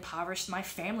attack that impoverished my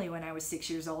family when I was 6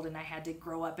 years old and I had to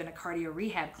grow up in a cardio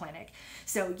rehab clinic.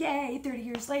 So yay, 30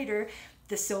 years later,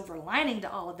 the silver lining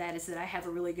to all of that is that I have a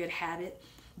really good habit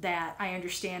that I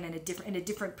understand in a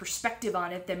different perspective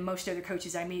on it than most other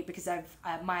coaches I meet, because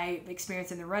my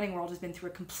experience in the running world has been through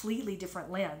a completely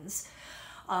different lens.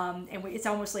 It's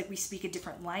almost like we speak a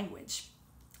different language.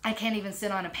 I can't even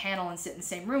sit on a panel and sit in the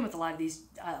same room with a lot of these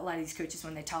coaches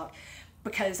when they talk,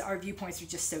 because our viewpoints are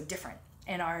just so different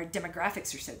and our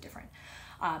demographics are so different.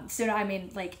 So I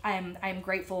mean, like, I'm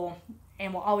grateful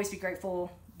and will always be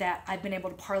grateful that I've been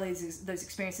able to parlay those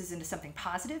experiences into something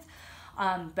positive.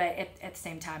 But at the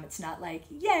same time, it's not like,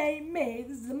 yay, me,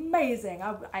 this is amazing.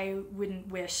 I wouldn't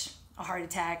wish a heart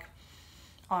attack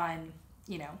on,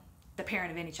 the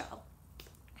parent of any child.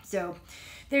 So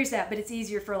there's that, but it's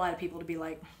easier for a lot of people to be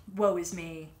like, woe is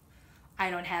me,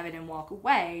 I don't have it, and walk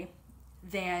away,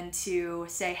 than to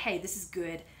say, hey, this is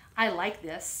good, I like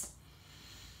this.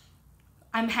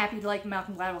 I'm happy to, like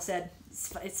Malcolm Gladwell said,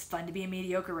 it's fun to be a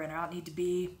mediocre runner. I don't need to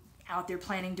be out there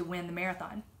planning to win the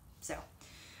marathon. So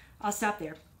I'll stop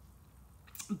there.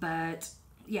 But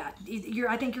yeah,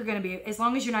 I think you're going to be, as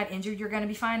long as you're not injured, you're going to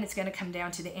be fine. It's going to come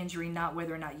down to the injury, not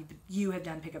whether or not you have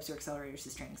done pickups or accelerators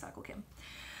this training cycle, Kim.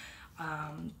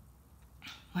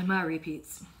 1 mile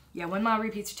repeats. Yeah, 1 mile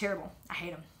repeats are terrible. I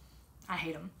hate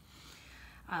them.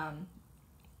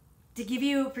 To give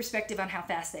you a perspective on how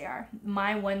fast they are,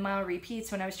 my 1 mile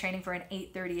repeats when I was training for an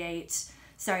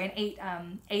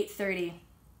 8:30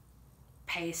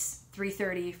 pace,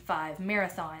 3:35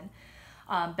 marathon,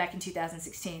 back in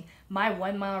 2016, my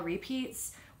 1 mile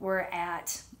repeats were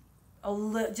at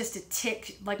just a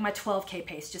tick, like my 12K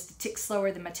pace, just a tick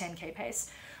slower than my 10K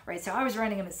pace, right? So I was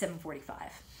running them at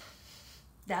 7:45.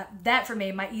 That for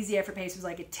me, my easy effort pace was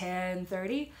like a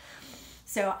 10:30.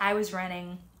 So I was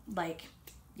running like,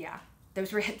 yeah,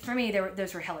 those were, for me,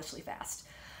 those were hellishly fast.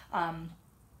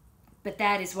 But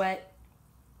that's what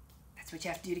you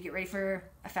have to do to get ready for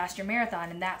a faster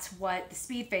marathon. And that's what the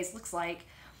speed phase looks like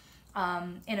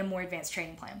in a more advanced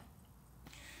training plan.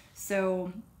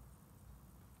 So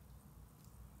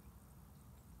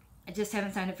I just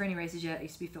haven't signed up for any races yet. I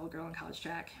used to be field girl in college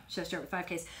track. Should I start with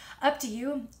 5Ks? Up to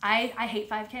you. I hate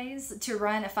 5Ks. To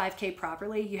run a 5K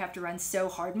properly, you have to run so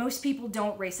hard. Most people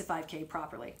don't race a 5K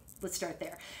properly. Let's start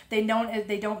there. They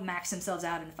don't max themselves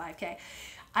out in the 5K.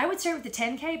 I would start with the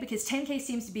 10K, because 10K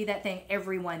seems to be that thing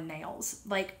everyone nails.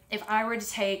 Like, if I were to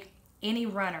take any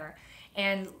runner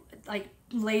and like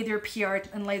lay their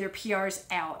PRs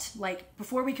out, like,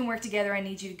 before we can work together, I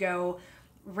need you to go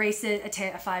race a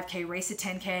 5K, race a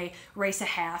 10K, race a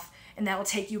half, and that will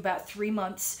take you about 3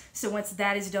 months. So once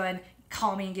that is done,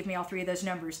 call me and give me all 3 of those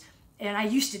numbers. And I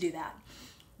used to do that.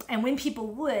 And when people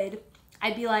would,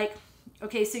 I'd be like,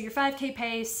 okay, so your 5K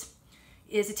pace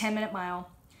is a 10-minute mile,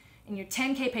 and your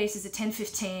 10K pace is a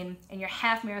 10:15, and your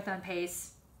half marathon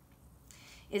pace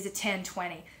is a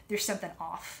 10:20. There's something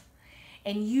off.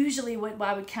 And usually what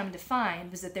I would come to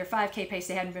find was that their 5K pace,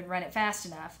 they hadn't been running fast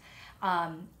enough,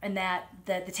 and that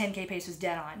the 10K pace was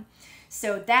dead on.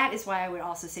 So that is why I would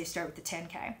also say start with the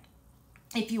 10K.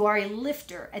 If you are a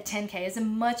lifter, a 10K is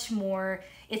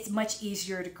it's much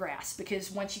easier to grasp, because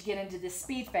once you get into this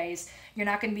speed phase, you're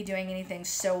not going to be doing anything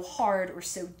so hard or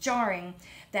so jarring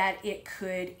that it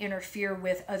could interfere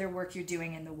with other work you're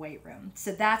doing in the weight room.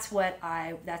 So that's what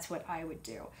I would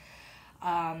do.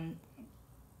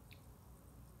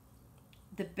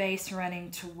 The base running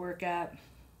to work up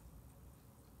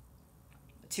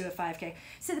to a 5K.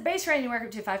 So the base running to work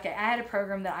up to a 5K, I had a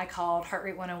program that I called Heart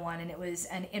Rate 101, and it was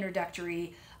an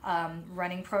introductory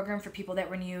running program for people that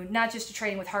were new, not just to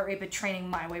training with heart rate, but training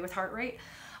my way with heart rate.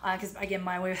 Because again,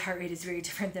 my way with heart rate is very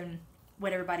different than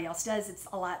what everybody else does. It's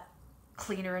a lot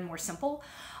cleaner and more simple,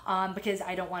 because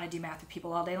I don't want to do math with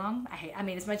people all day long.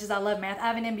 As much as I love math, I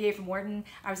have an MBA from Wharton.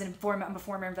 I'm a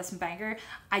former investment banker.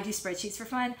 I do spreadsheets for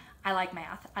fun. I like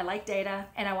math. I like data,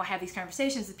 and I will have these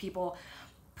conversations with people.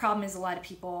 Problem is, a lot of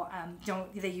people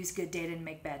they use good data and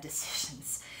make bad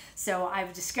decisions. So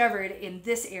I've discovered in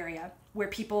this area where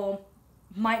people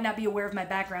might not be aware of my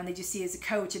background, they just see as a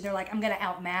coach, and they're like, I'm going to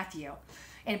out math you.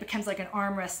 And it becomes like an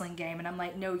arm wrestling game. And I'm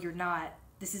like, no, you're not.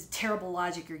 This is terrible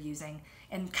logic you're using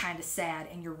and kind of sad,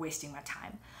 and you're wasting my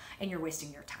time and you're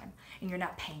wasting your time and you're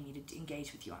not paying me to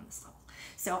engage with you on this level.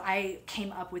 So I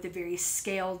came up with a very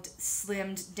scaled,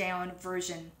 slimmed down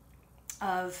version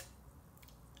of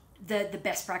the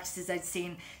best practices I'd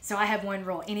seen. So I have one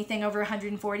rule: anything over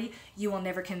 140, you will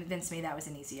never convince me that was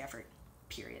an easy effort,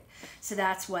 period. So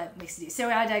that's what makes it easy. So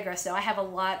I digress though. I have a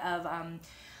lot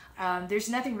of, there's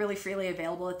nothing really freely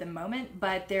available at the moment,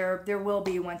 but there will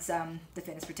be once the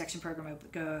fitness protection program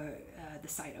the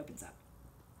site opens up.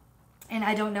 And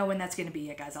I don't know when that's going to be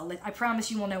yet, guys. I promise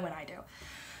you will know when I do.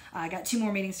 I got 2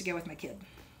 more meetings to go with my kid.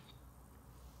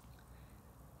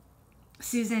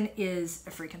 Susan is a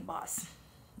freaking boss.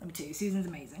 Let me tell you, Susan's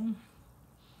amazing.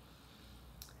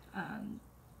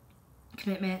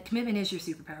 Commitment is your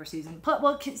superpower, Susan.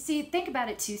 Well, see, think about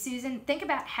it too, Susan. Think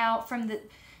about how from the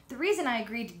reason I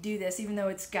agreed to do this, even though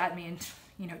it's got me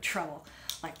in trouble.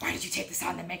 Like, why did you take this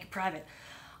on and make it private?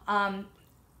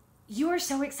 You are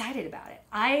so excited about it.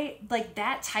 I like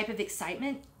that type of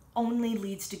excitement only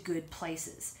leads to good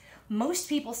places. Most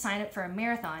people sign up for a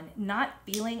marathon not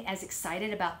feeling as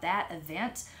excited about that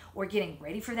event or getting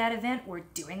ready for that event or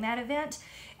doing that event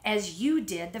as you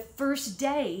did the first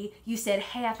day you said,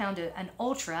 hey, I found an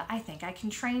ultra I think I can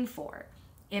train for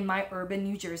in my urban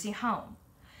New Jersey home.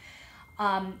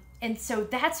 And so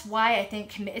that's why I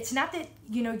think it's not that,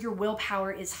 your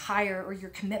willpower is higher or your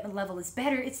commitment level is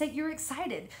better. It's that you're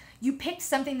excited. You picked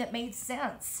something that made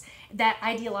sense, that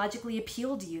ideologically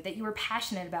appealed to you, that you were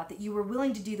passionate about, that you were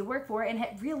willing to do the work for, and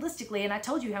realistically, and I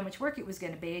told you how much work it was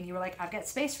going to be, and you were like, I've got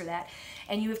space for that.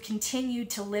 And you have continued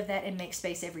to live that and make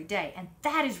space every day. And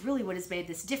that is really what has made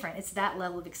this different. It's that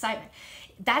level of excitement.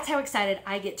 That's how excited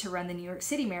I get to run the New York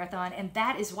City Marathon. And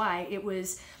that is why it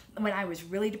was when I was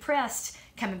really depressed,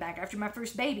 coming back after my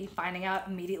first baby, finding out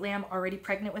immediately I'm already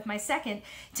pregnant with my second,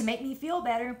 to make me feel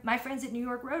better, my friends at New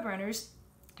York Roadrunners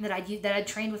that I'd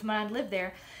trained with when I lived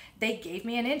there, they gave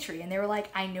me an entry and they were like,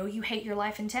 I know you hate your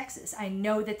life in Texas. I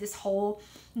know that this whole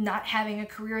not having a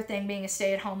career thing, being a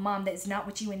stay-at-home mom, that is not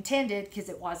what you intended, because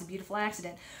it was a beautiful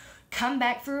accident. Come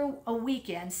back for a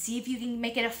weekend, see if you can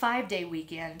make it a 5-day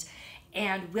weekend,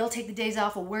 and we'll take the days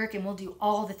off of work and we'll do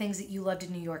all the things that you loved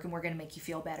in New York, and we're going to make you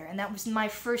feel better. And that was my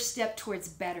first step towards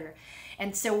better.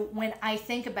 And so when I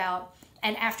think about,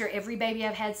 and after every baby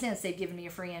I've had since, they've given me a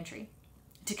free entry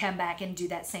to come back and do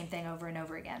that same thing over and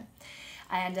over again.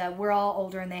 And we're all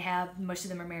older, and most of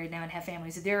them are married now and have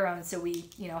families of their own. So a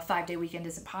 5-day weekend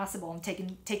isn't possible, and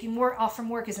taking work off from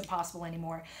work isn't possible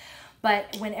anymore.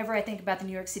 But whenever I think about the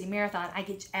New York City Marathon, I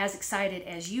get as excited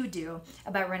as you do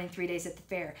about running 3 days at the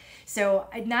fair. So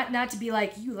not to be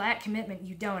like, you lack commitment,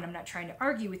 you don't. I'm not trying to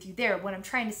argue with you there. What I'm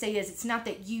trying to say is, it's not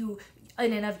that you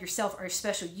in and of yourself are a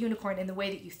special unicorn in the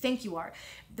way that you think you are.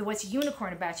 What's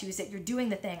unicorn about you is that you're doing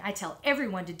the thing I tell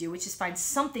everyone to do, which is find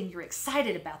something you're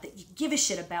excited about, that you give a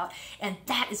shit about, and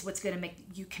that is what's going to make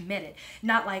you committed.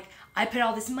 Not like, I put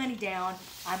all this money down,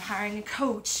 I'm hiring a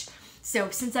coach,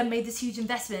 so since I made this huge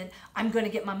investment, I'm going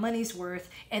to get my money's worth,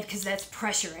 and because that's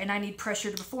pressure, and I need pressure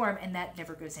to perform, and that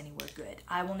never goes anywhere good.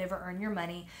 I will never earn your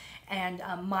money, and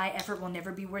my effort will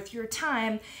never be worth your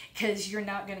time, because you're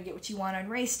not going to get what you want on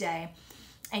race day,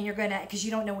 and because you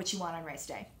don't know what you want on race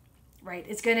day, right?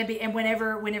 It's going to be, and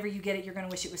whenever you get it, you're going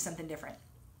to wish it was something different.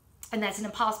 And that's an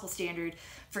impossible standard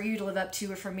for you to live up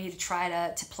to, or for me to try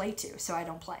to play to, so I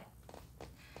don't play.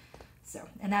 So,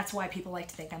 and that's why people like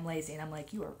to think I'm lazy, and I'm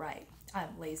like, you are right.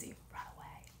 I'm lazy. Run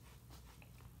away.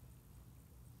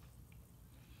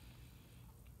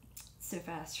 It's so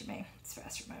fast for me. It's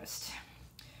fast for most.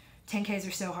 10Ks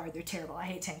are so hard. They're terrible. I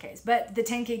hate 10Ks. But the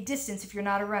 10K distance, if you're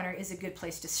not a runner, is a good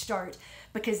place to start,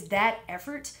 because that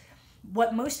effort,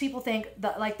 what most people think,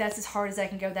 like, that's as hard as I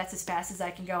can go, that's as fast as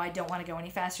I can go, I don't want to go any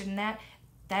faster than that,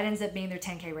 that ends up being their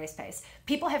 10K race pace.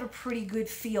 People have a pretty good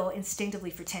feel instinctively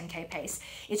for 10K pace.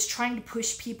 It's trying to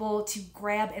push people to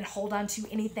grab and hold on to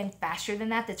anything faster than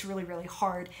that that's really, really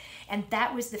hard. And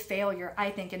that was the failure,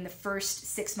 I think, in the first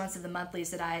 6 months of the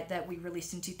monthlies that we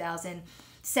released in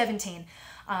 2017.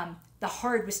 The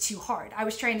hard was too hard. I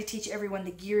was trying to teach everyone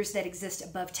the gears that exist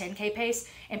above 10K pace,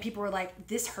 and people were like,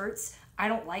 this hurts, I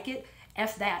don't like it,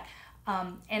 F that.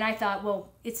 And I thought, well,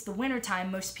 it's the winter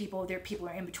time. Most people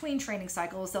are in between training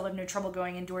cycles. They'll have no trouble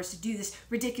going indoors to do this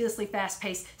ridiculously fast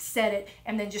pace, set it,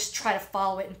 and then just try to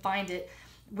follow it and find it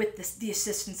with the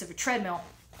assistance of a treadmill.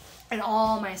 And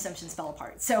all my assumptions fell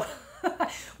apart. So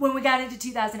when we got into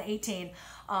 2018,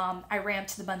 I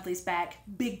ramped the monthlies back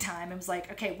big time. It was like,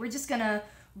 okay, we're just going to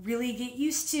really get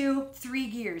used to 3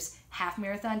 gears: half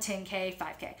marathon, 10K,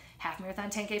 5K, half marathon,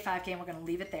 10K, 5K, and we're going to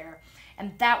leave it there.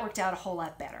 And that worked out a whole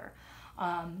lot better.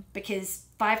 Because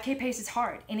 5K pace is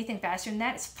hard. Anything faster than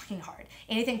that is fucking hard.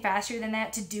 Anything faster than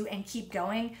that to do and keep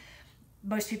going,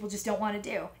 most people just don't want to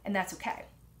do, and that's okay.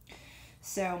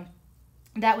 So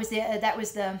that was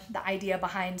the idea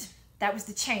behind, that was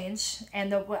the change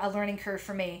and a learning curve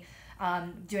for me,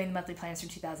 doing the monthly plans from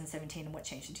 2017 and what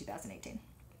changed in 2018.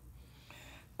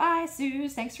 Bye,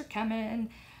 Suze. Thanks for coming.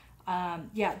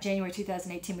 Yeah, January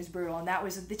 2018 was brutal, and that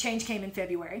was, the change came in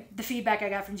February. The feedback I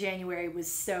got from January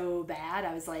was so bad.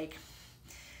 I was like,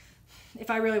 if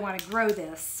I really want to grow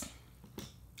this,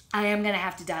 I am going to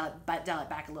have to dial it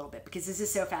back a little bit, because this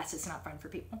is so fast, it's not fun for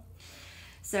people.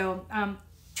 So,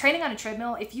 training on a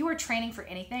treadmill, if you are training for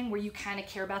anything where you kind of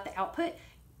care about the output,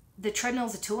 the treadmill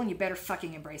is a tool and you better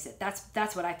fucking embrace it.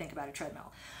 That's what I think about a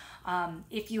treadmill.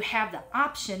 If you have the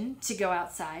option to go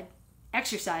outside,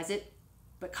 exercise it,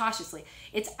 but cautiously.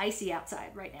 It's icy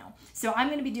outside right now. So I'm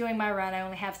going to be doing my run. I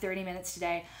only have 30 minutes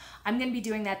today. I'm going to be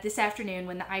doing that this afternoon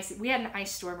when we had an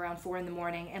ice storm around 4 in the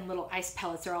morning, and little ice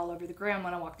pellets are all over the ground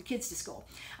when I walk the kids to school.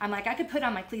 I'm like, I could put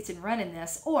on my cleats and run in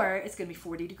this, or it's going to be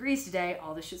 40 degrees today.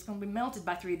 All this shit's going to be melted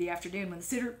by 3 in the afternoon when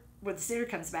the sitter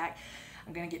comes back.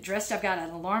 I'm going to get dressed. I've got an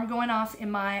alarm going off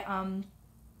in my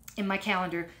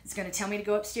calendar. It's going to tell me to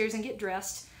go upstairs and get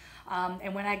dressed. And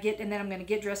then I'm going to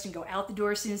get dressed and go out the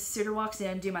door as soon as the sitter walks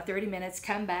in, do my 30 minutes,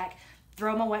 come back,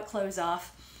 throw my wet clothes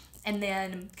off, and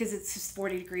then, because it's just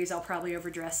 40 degrees, I'll probably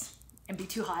overdress and be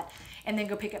too hot, and then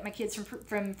go pick up my kids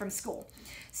from school.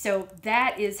 So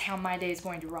that is how my day is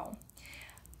going to roll.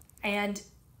 And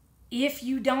if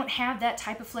you don't have that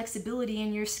type of flexibility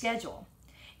in your schedule,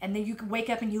 and then you can wake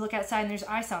up and you look outside and there's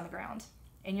ice on the ground,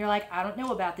 and you're like, I don't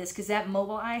know about this, because that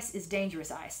mobile ice is dangerous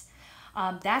ice.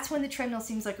 That's when the treadmill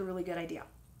seems like a really good idea.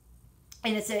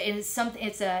 And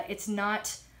it's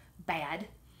not bad,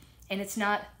 and it's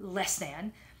not less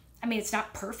than. I mean, it's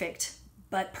not perfect,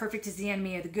 but perfect is the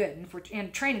enemy of the good. And if we're in a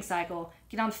training cycle,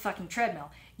 get on the fucking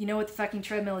treadmill. You know what the fucking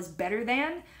treadmill is better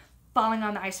than? Falling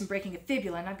on the ice and breaking a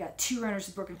fibula. And I've got 2 runners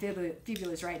with broken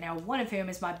fibulas right now, one of whom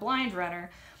is my blind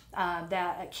runner,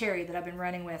 Carrie, that I've been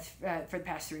running with for the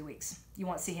past 3 weeks. You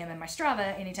won't see him in my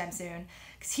Strava anytime soon,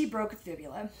 because he broke a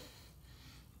fibula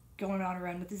going on a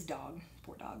run with his dog.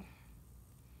 Poor dog.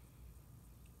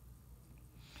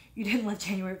 You didn't love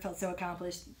January, it felt so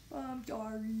accomplished.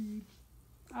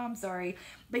 I'm sorry.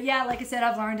 But yeah, like I said,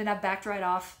 I've learned and I've backed right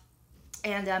off.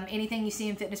 And anything you see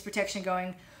in fitness protection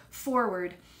going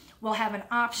forward will have an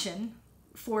option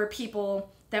for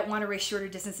people that want to race shorter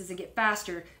distances and get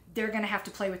faster. They're going to have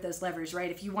to play with those levers,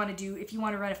 right? If you want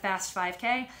to run a fast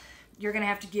 5K, you're going to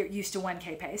have to get used to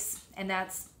 1K pace. And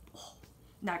that's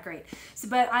not great. So,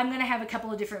 but I'm going to have a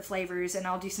couple of different flavors, and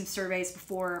I'll do some surveys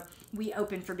before we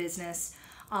open for business,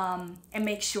 and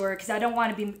make sure, because I don't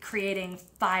want to be creating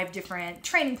 5 different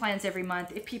training plans every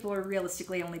month if people are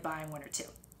realistically only buying 1 or 2.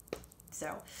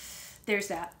 So there's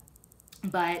that.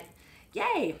 But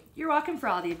yay, you're welcome for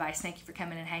all the advice. Thank you for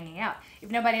coming and hanging out.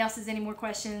 If nobody else has any more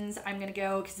questions, I'm going to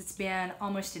go, because it's been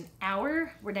almost an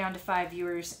hour. We're down to 5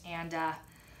 viewers, and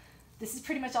this is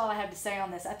pretty much all I have to say on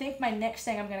this. I think my next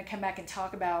thing I'm going to come back and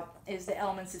talk about is the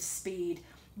elements of speed,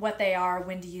 what they are,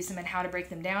 when to use them, and how to break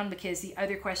them down, because the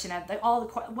other question,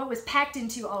 what was packed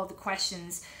into all of the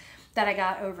questions that I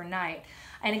got overnight.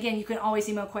 And again, you can always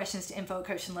email questions to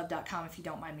info@CoachedandLoved.com if you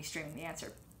don't mind me streaming the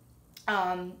answer.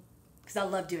 Because I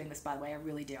love doing this, by the way, I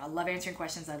really do. I love answering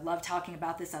questions. I love talking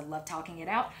about this. I love talking it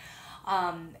out.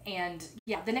 And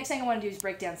yeah, the next thing I want to do is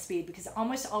break down speed, because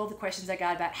almost all of the questions I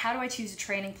got about how do I choose a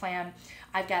training plan,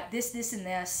 I've got this, and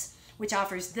this, which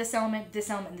offers this element, this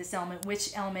element, and this element,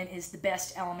 which element is the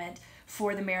best element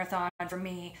for the marathon, for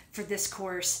me, for this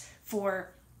course,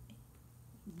 for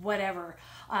whatever.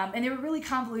 And they were really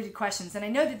convoluted questions, and I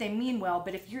know that they mean well,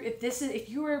 but if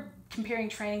you were comparing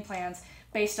training plans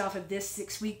based off of this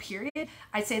 6-week period,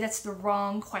 I'd say that's the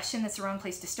wrong question. That's the wrong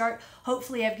place to start.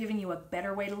 Hopefully I've given you a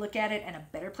better way to look at it and a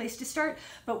better place to start.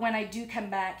 But when I do come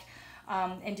back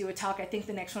and do a talk, I think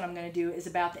the next one I'm going to do is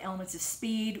about the elements of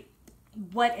speed,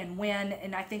 what and when,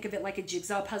 and I think of it like a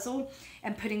jigsaw puzzle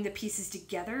and putting the pieces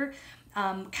together,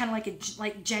 kind of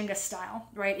like Jenga style,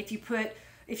 right? If you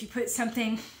put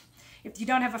something, if you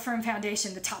don't have a firm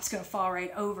foundation, the top's going to fall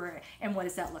right over it. And what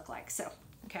does that look like? So,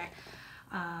 okay.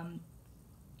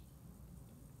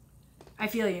 I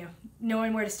feel you.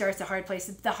 Knowing where to start is the hard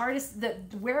place.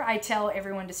 Where I tell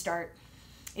everyone to start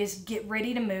is get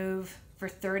ready to move for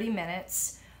 30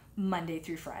 minutes, Monday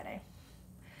through Friday.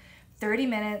 30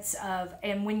 minutes of,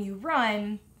 and when you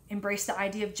run, embrace the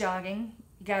idea of jogging.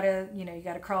 You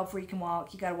gotta crawl before you can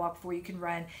walk. You gotta walk before you can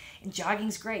run. And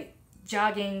jogging's great.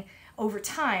 Jogging, over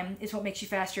time is what makes you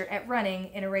faster at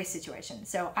running in a race situation.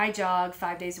 So I jog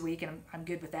 5 days a week, and I'm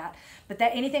good with that. But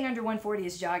that anything under 140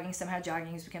 is jogging. Somehow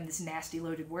jogging has become this nasty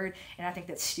loaded word, and I think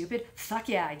that's stupid. Fuck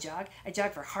yeah, I jog. I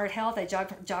jog for heart health. I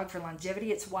jog for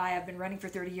longevity. It's why I've been running for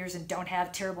 30 years and don't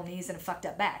have terrible knees and a fucked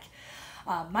up back.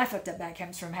 My fucked up back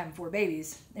comes from having 4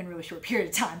 babies in a really short period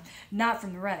of time, not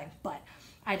from the running, but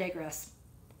I digress.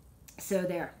 So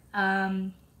there.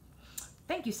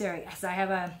 Thank you, Sarah. Yes,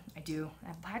 I do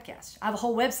have a podcast. I have a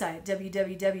whole website at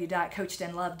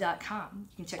www.CoachedandLoved.com.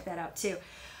 You can check that out too.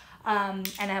 And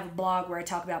I have a blog where I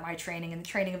talk about my training and the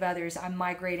training of others. I'm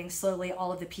migrating slowly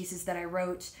all of the pieces that I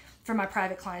wrote for my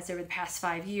private clients over the past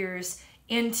 5 years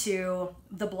into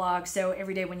the blog. So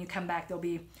every day when you come back, there'll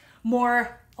be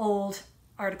more old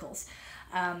articles.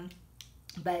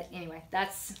 But anyway,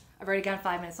 I've already gone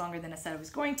 5 minutes longer than I said I was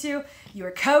going to. You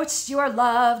are coached, you are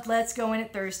loved. Let's go in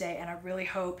it Thursday. And I really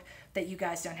hope that you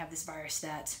guys don't have this virus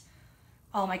that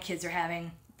all my kids are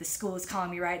having. The school is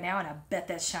calling me right now, and I bet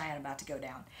that Cheyenne about to go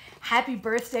down. Happy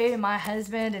birthday to my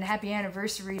husband, and happy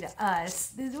anniversary to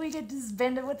us. We get to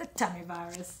spend it with the tummy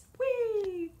virus. Whee!